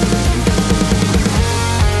life.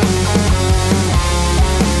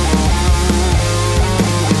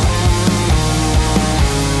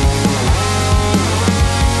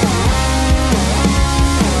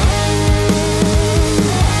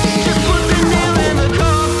 Just put the nail in the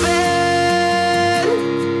coffin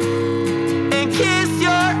and kiss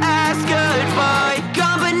your ass goodbye.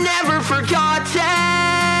 Gone but never forgotten.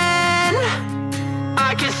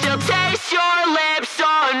 I can still taste your lips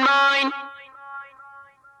on mine.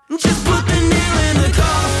 Just put the nail in the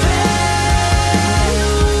coffin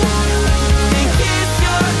and kiss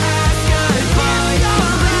your ass goodbye.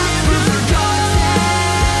 Gone but never forgotten.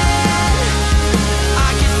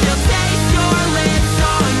 I can still taste your lips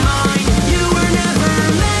on mine. You were never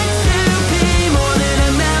meant to be more than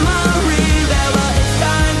a memory. Bella, it's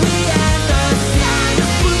time we end the scene.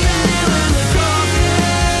 Just put the nail in the coffin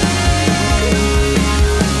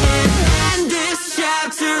and end this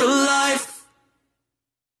chapter of life.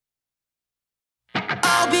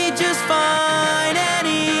 I'll be just fine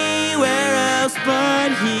anywhere else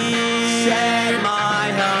but here. Set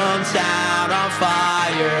my hometown on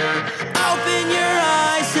fire. Open your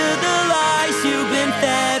eyes to the lies you've been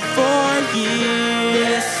fed for years.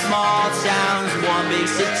 This small town's one big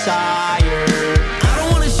satire. I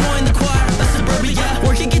don't wanna join the choir of suburbia.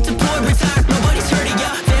 Work and get deployed, retired, nobody's hurting ya.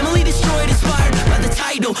 Family destroyed, inspired by the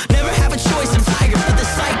title. Never have a choice, I'm tired of the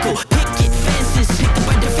cycle. Picket fences, picked up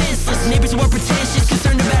by defenseless. Neighbors who are pretentious,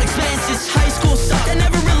 concerned about expenses. High school sucked, I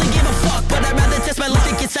never really give a fuck, but I'd rather test my luck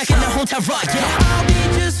than get stuck in the hometown rut, yeah. I'll be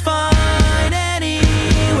just fine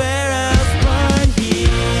anywhere else but here.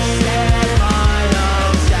 Set my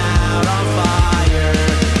hometown on fire.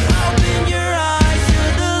 Open your eyes to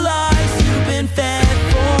the lies you've been fed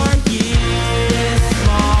for years. This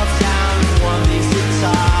small town's one big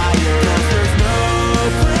satire. 'Cause there's no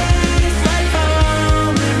place like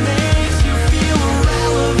home that makes you feel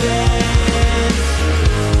relevant.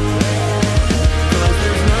 'Cause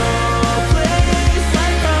there's no place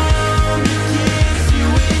like home that kicks you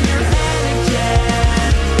in your head.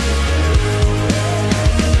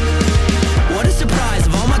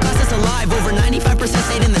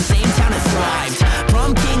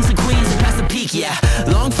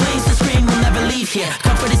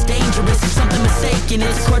 is dangerous. There's something mistaken.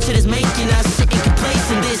 It's a crutch that is making us sick and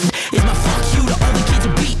complacent. This is my fuck you to all the kids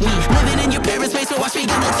who beat me. Living in your parents' basement, watch me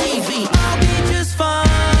on the TV. I'll be just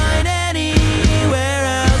fine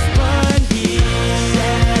anywhere else but here.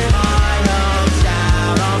 Set my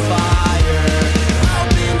hometown on fire.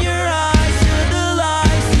 Open your eyes to the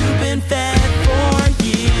lies you've been fed for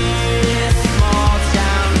years. Small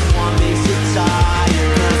towns, one big satire.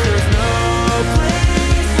 'Cause there's no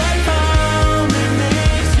place like home that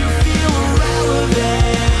makes you feel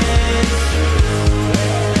irrelevant.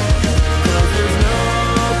 'Cause there's no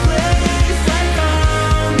place like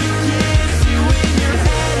home that keeps you in your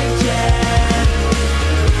head again.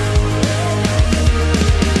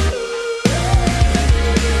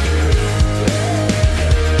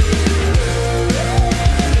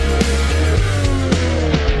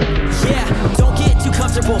 Yeah, don't get too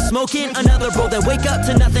comfortable smoking another bowl. Then wake up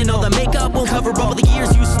to nothing. All the makeup won't cover all the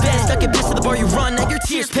years you spent stuck and pissed to the bar you run. Now your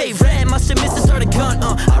tears pay rent. Must have missed the start of gun.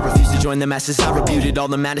 I refuse to join the masses. I rebuted all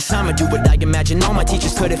the madness. I'ma do what I imagine. All my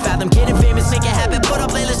teachers couldn't fathom. Getting famous, make it happen. Put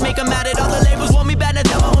up playlists, make them mad at all the labels. Want me bad, now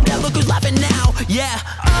tell my hometown, look who's laughing now. Yeah,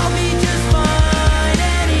 I'll be just fine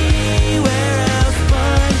anywhere else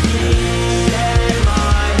but here. Set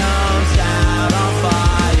my hometown on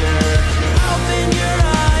fire. Open your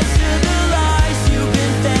eyes to the lies you've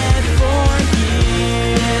been fed for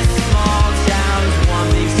years. Small towns, one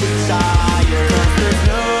big satire. 'Cause there's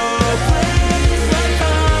no place like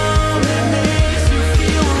home that makes you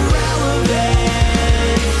feel irrelevant.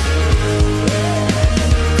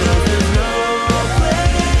 'Cause there's no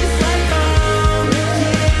place like home that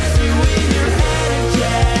keeps you in your head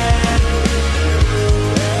again.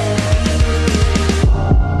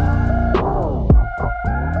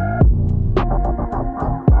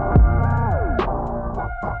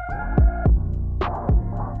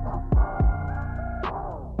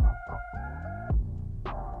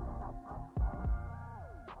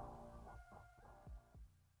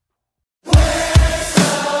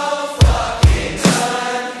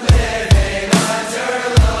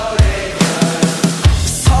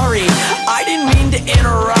 Sorry, I didn't mean to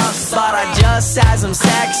interrupt, but I just had some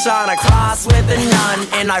sex on a cross with a nun.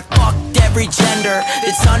 And I fucked every gender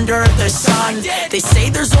that's under the sun. They say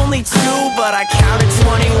there's only two, but I counted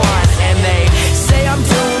 21. And they say I'm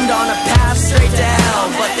doomed on a path straight to hell,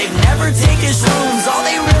 but they've never taken shrooms. All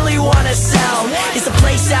they really want to sell is a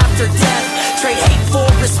place after death. Trade hate for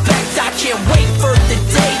respect. I can't wait for the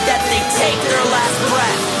day that they take their last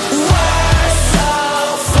breath. We're so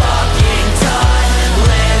fucking done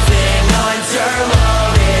living under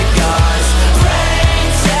loaded guns. Brain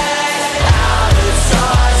dead, out of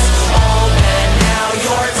touch. Old man, now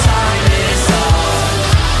your time is up.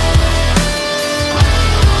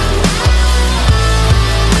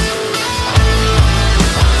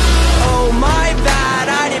 Oh my bad,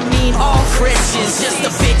 I didn't mean all Christians. Just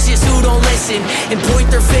the bitches who don't listen and point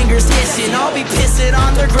their fingers hissing. I'll be pissing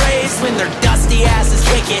on their graves when their dusty asses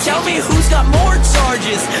kick it. Tell me who's got more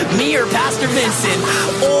charges, me or Pastor Vincent?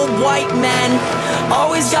 Old white men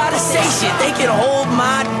always gotta say shit. They can hold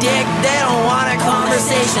my dick, they don't want a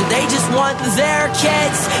conversation. They just want their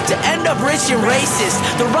kids to end up rich and racist.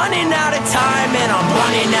 They're running out of time and I'm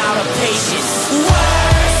running out of patience.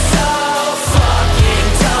 We're so fucking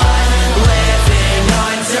done living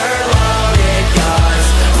under loaded guns.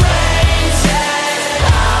 Brain dead,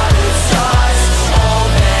 out of touch.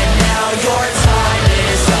 Old man, now your time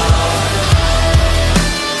is up.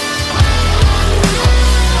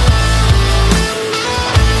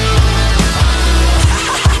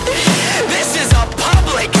 This is a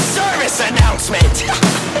public service announcement.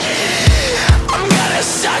 I'm gonna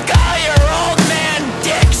suck all your old man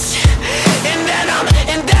dicks, and then I'm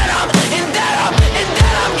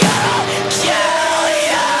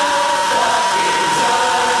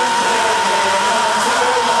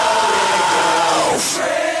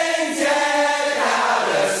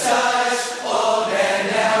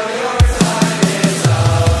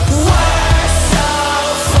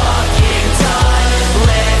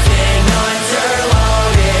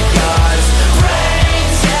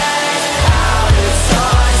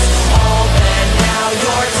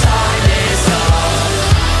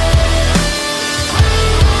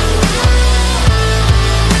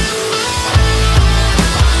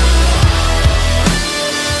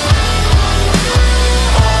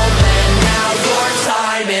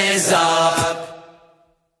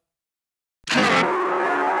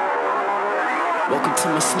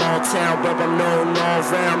I'm known all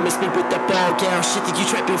around. Miss me with that ball gown, shit that you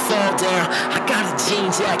trip and fall down. I got a jean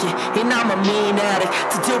jacket, and I'm a mean addict.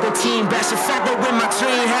 To do routine bashing, following my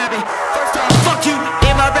dream habit. First off, fuck you,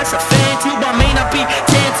 and my reps a fan too. I may not be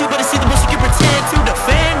tan too, but I see the most you can pretend to. The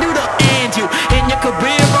fan do the and you, in your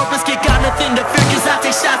career, ropers get got nothing to fear. Cause I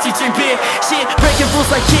take shots, you drink beer. Shit, breaking rules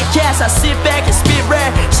like Kit Kats, I sit back and spit rap.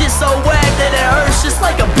 Shit so whack that it hurts just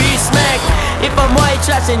like a beat smack. If I'm white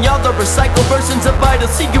trash and y'all the recycled versions of I'll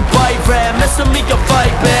see you bite rap. Mess with me, can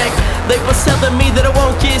fight back. They was telling me that I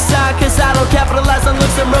won't get signed, cause I don't capitalize on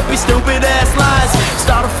looks and rugby stupid ass lines.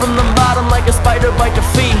 Started from the bottom like a spider bite the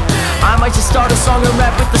feet. I might just start a song and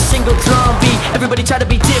rap with a single drum beat. Everybody try to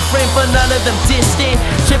be different, but none of them distant.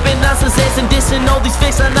 Tripping nonsense and dissing all these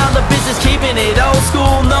fakes and all the business. Keeping it old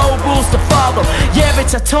school, no rules to follow. Yeah,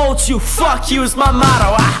 bitch, I told you, fuck you is my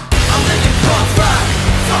motto. I'm living punk rock,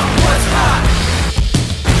 fuck what's hot.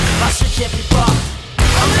 My shit can't be bought.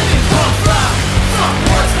 I'm living punk rock, fuck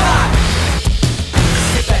what's hot.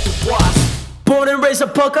 Sit back and watch. Born and raised a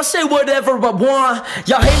punk, I'll say whatever I want.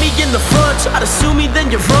 Y'all hate me in the front, try to sue me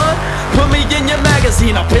then you run. Put me in your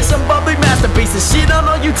magazine, I'll piss some bubbly masterpieces. Shit on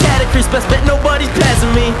all you tatted creeps, best bet nobody's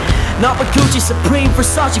passing me. Not with Gucci, Supreme,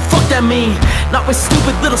 Versace, fuck that mean. Not with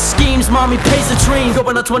stupid little schemes, mommy pays a dream.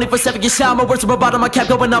 Going on 24/7, get shot, my words are about on my cap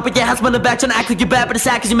going up. But your house on the back, trying to act like you're bad, but it's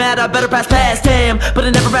sad cause you're mad. I better pass past, damn, but I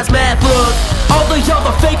never pass math, look. Although y'all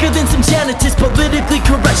are faker than some janitors, politically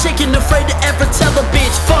correct, shaking afraid to ever tell a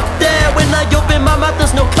bitch, fuck that. When I open my mouth,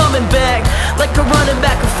 there's no coming back. Like a running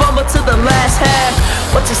back, a fumble to the last half.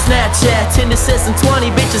 What's your Snapchat? Tinder says I'm 20,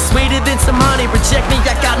 bitches sweeter than some honey. Reject me,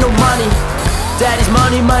 I got no money. Daddy's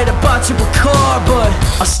money might have bought you a car, but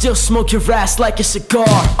I'll still smoke your ass like a cigar.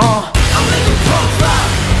 I'm living punk rock,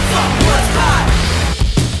 fuck what's hot.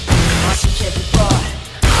 My shit can't be bought.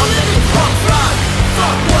 I'm living punk rock,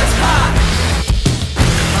 fuck what's hot.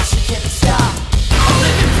 My shit can't be stopped. I'm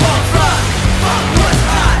living punk rock, fuck what's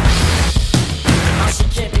hot. My shit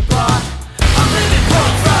can't be bought. I'm living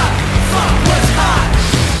punk rock, fuck what's hot.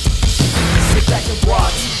 Sit back and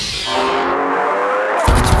watch.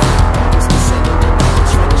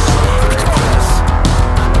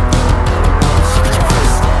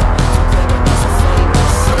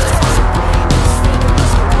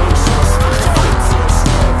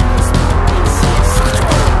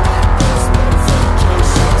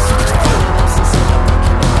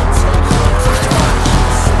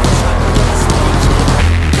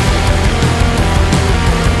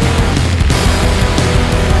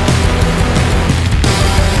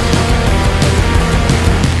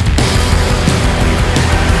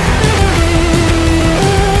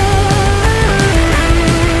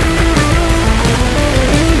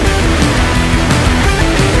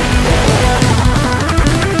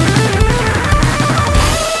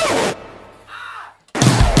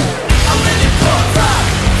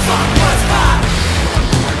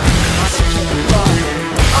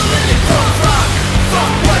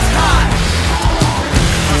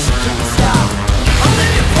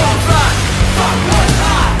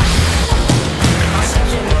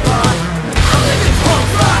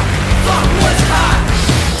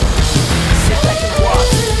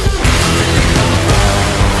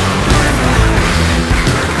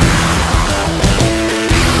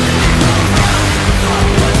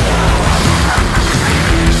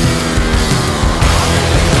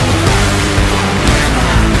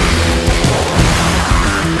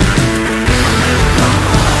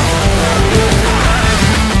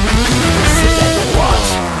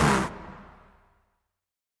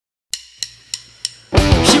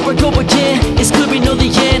 I go again, it's good we know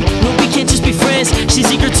the end. No, we can't just be friends,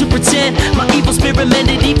 she's eager to pretend. My evil spirit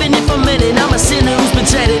mended, even if I'm in it. I'm a sinner who's been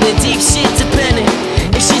treaded in deep shit dependent.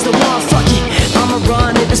 If she's the one, fuck it, I'ma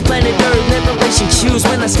run it, this planet Earth. Liberation choose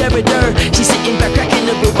when I stare at her. She's sitting back, cracking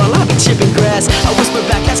the roof while I be chipping grass. I whisper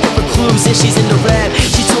back, asking for clues if she's in the rap.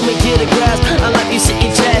 She told me get a grasp, I like you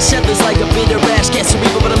sitting trash. Shepherds like a bitter rash, can't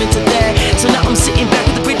cerebral but I'm into that. So now I'm sitting back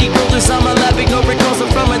with the pretty rollers on my lap. Ignoring calls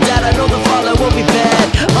from my dad, I know the fallout won't be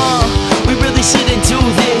bad. We really shouldn't do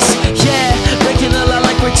this, yeah. Breaking the law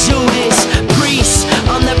like we're Judas Priest,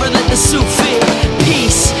 I'll never let the suit fit.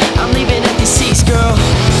 Peace, I'm leaving empty seats, girl.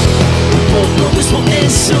 We both know this will end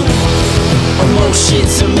soon.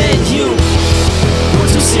 Emotions amend you. We're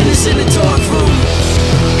two sinners in a dark room,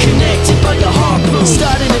 connected by a harpoon.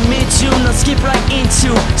 Starting in mid-June, I'll skip right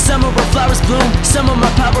into summer where flowers bloom. Some of my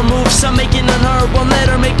power moves, some making on her. Won't let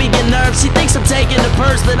her make me get nerves. She thinks I'm taking the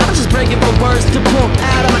purse, but I'm just breaking for words to pull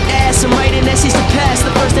out of my ass. I'm writing essays to pass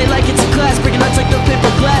the first day like it's a class. Breaking nuts like the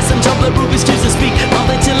paper glass. I'm jumping Rubik's cubes to speak,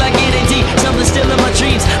 mumbling till I get in deep. Something still in my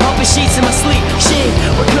dreams, open sheets in my sleep. Shit,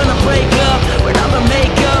 we're gonna break up, we're not gonna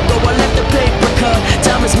make up, but I left the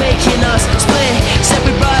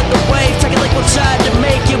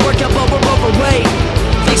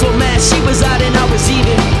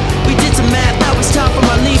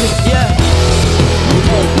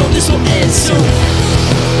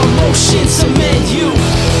Emotions cement you.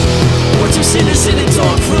 We're two sinners in a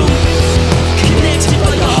dark room, connected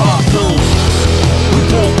like a harpoon. We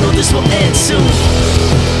both know this will end soon.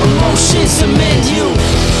 Emotions cement you.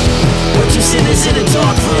 We're two sinners in a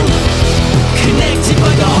dark room, connected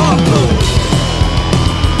like a harpoon.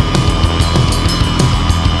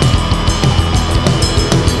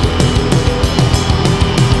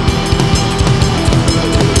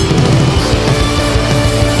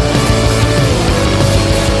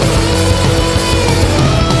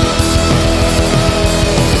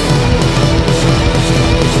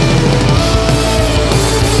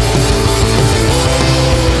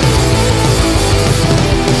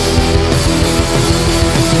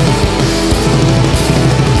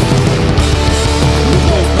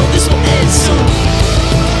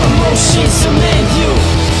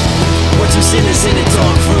 Sinners in a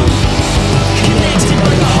dark room, connected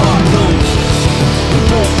like a harpoon. We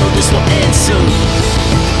both know this will end soon.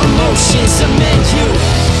 Emotions cement you.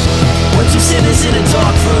 We're two sinners in a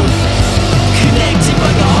dark room, connected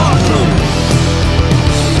like a harpoon.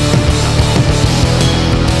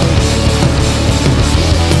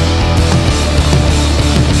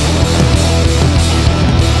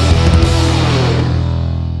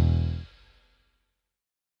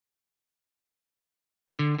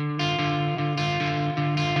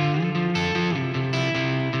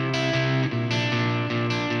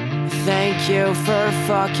 Thank you for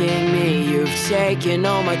fucking me. You've taken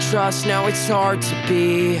all my trust, now it's hard to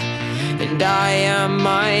be. And I am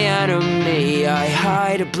my enemy. I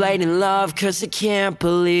hide a blade in love cause I can't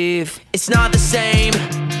believe it's not the same.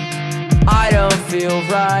 I don't feel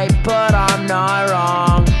right, but I'm not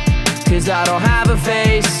wrong, cause I don't have a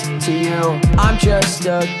face to you. I'm just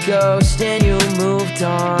a ghost and you moved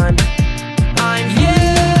on. I'm you.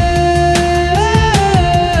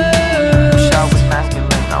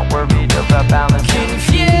 Worried about balance.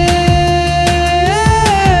 Confused.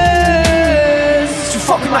 You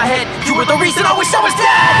fucked with my head. You were the reason I wish I was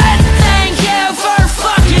dead. Thank you for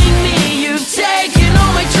fucking me. You've taken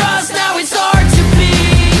all my trust, now it's hard to be.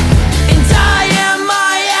 And I am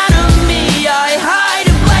my enemy. I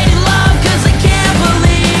hide a blade in love cause I can't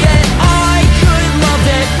believe that I could love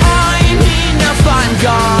that I'm enough, I'm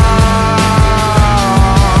gone.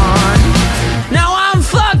 Now I'm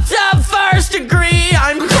fucked up first degree.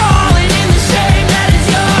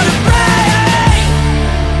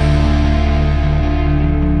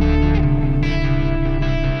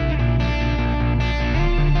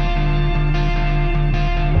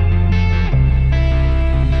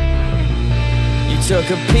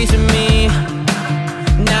 Took a piece of me,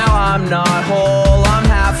 now I'm not whole, I'm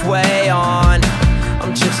halfway on.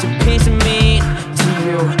 I'm just a piece of me to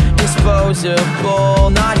you, disposable,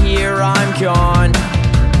 not here, I'm gone.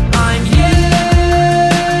 I'm you.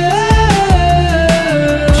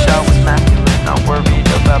 Wish I was masculine, not worried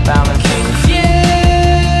about balance. Confused.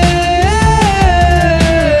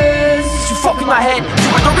 You fucked with my head, you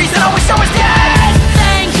were the reason I wish I was dead.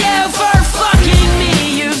 Thank you for fucking me.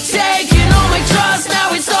 You've taken all my trust,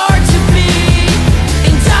 now it's hard to be.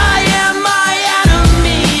 And I am my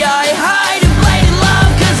enemy. I hide a blade in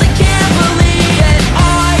love cause I can't believe that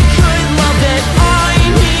I could love that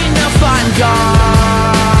I'm enough, I'm gone.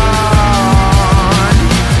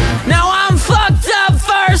 Now I'm fucked up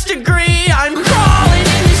first degree. I'm crawling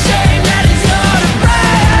in the shame that is your to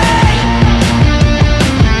break.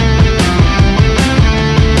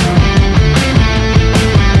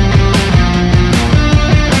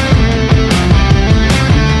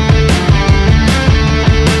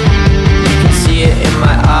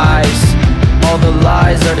 All the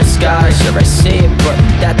lies are disguised, sure I say it, but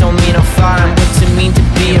that don't mean I'm fine. What's it mean to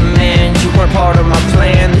be a man? You weren't part of my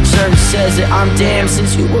plan. The church says that I'm damned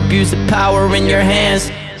since you abuse the power in your hands.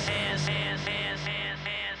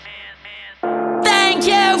 Thank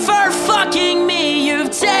you for fucking me.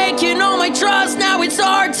 You've taken all my trust, now it's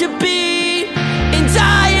hard to be. And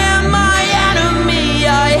I am my enemy.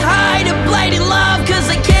 I hide a blade in love cause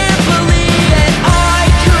I can't believe that I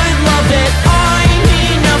could love that I'm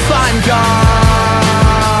enough, I'm gone.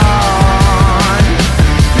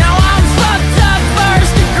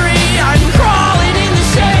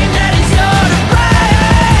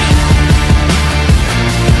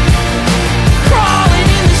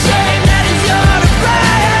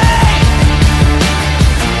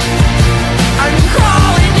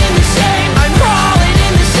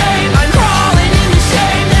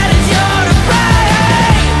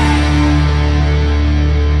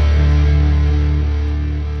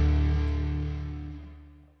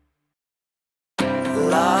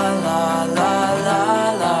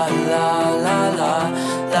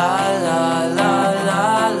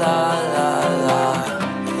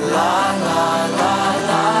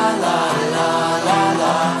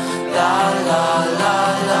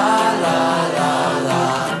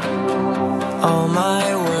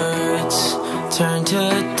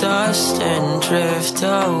 drift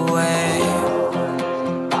away.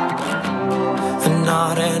 A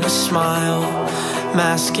nod and a smile,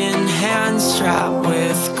 mask in hand, strapped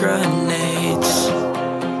with grenades.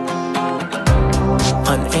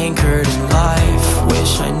 Unanchored in life,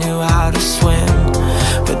 wish I knew how to swim,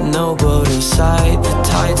 but no boat in sight, the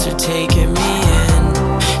tides are taking me in.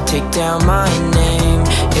 Take down my name,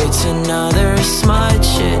 it's another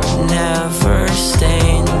smudge, it never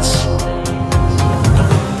stains.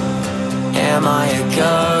 Am I a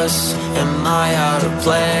ghost? Am I out of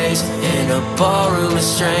place? In a ballroom of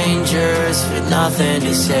strangers with nothing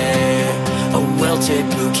to say. A wilted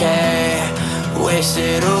bouquet,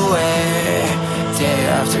 wasted away. Day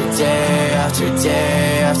after day, after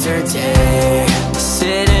day, after day.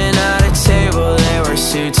 Sitting at a table, there were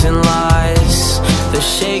suits and lies. The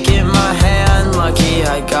shake in my hand, lucky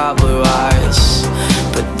I got blue eyes.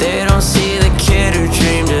 But they don't see the kid who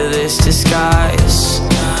dreamed of this disguise.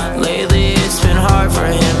 Lately it's been hard for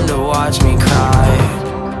him to watch me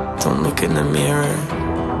cry. Don't look in the mirror,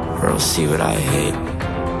 or I'll see what I hate.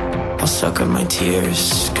 I'll suck up my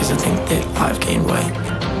tears, cause I think that I've gained weight.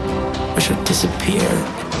 Wish I'd disappear,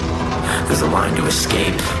 there's a line to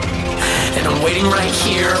escape, and I'm waiting right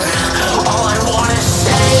here. All I wanna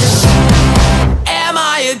say is, am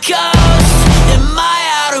I a ghost? Am I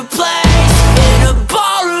out of place? In a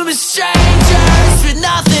ballroom of strangers with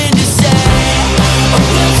nothing to say. A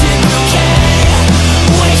wilted bouquet,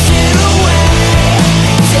 wasted away.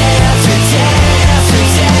 Day after day, after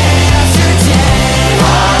day, after day.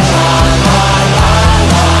 La la la la la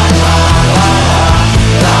la la la la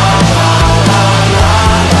la la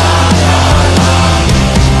la.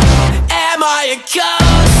 Am I a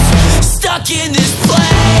ghost stuck in this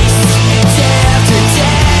place? Day after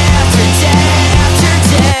day, after day, after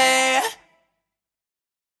day.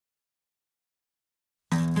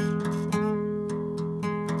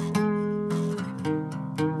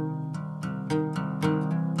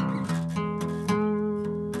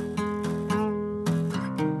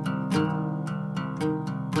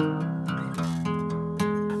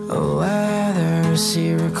 A leather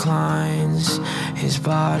seat reclines, his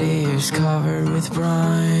body is covered with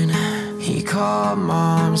brine. He called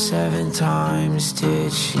mom 7 times,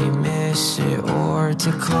 did she miss it or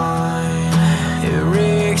decline? It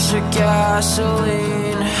reeks of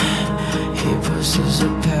gasoline, he pushes a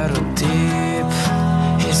pedal deep.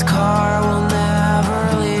 His car will never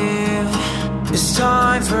leave, it's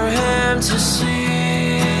time for him to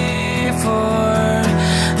sleep. For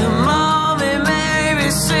the moment, maybe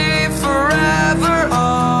see forever.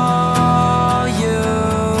 All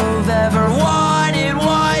you've ever wanted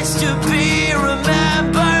was to be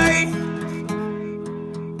remembered.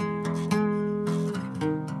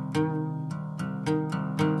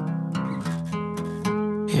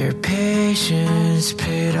 Your patience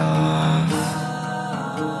paid off.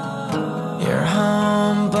 You're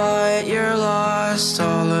home, but you're lost.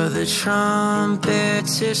 All of the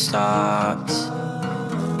trumpets have stopped.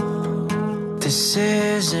 This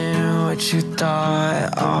isn't what you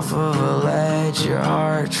thought. Off of a ledge, your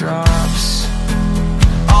heart drops.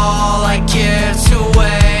 All I give to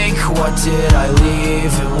wake. What did I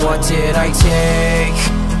leave and what did I take?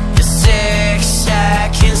 The 6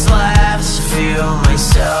 seconds left to feel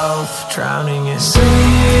myself drowning in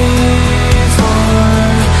sleep.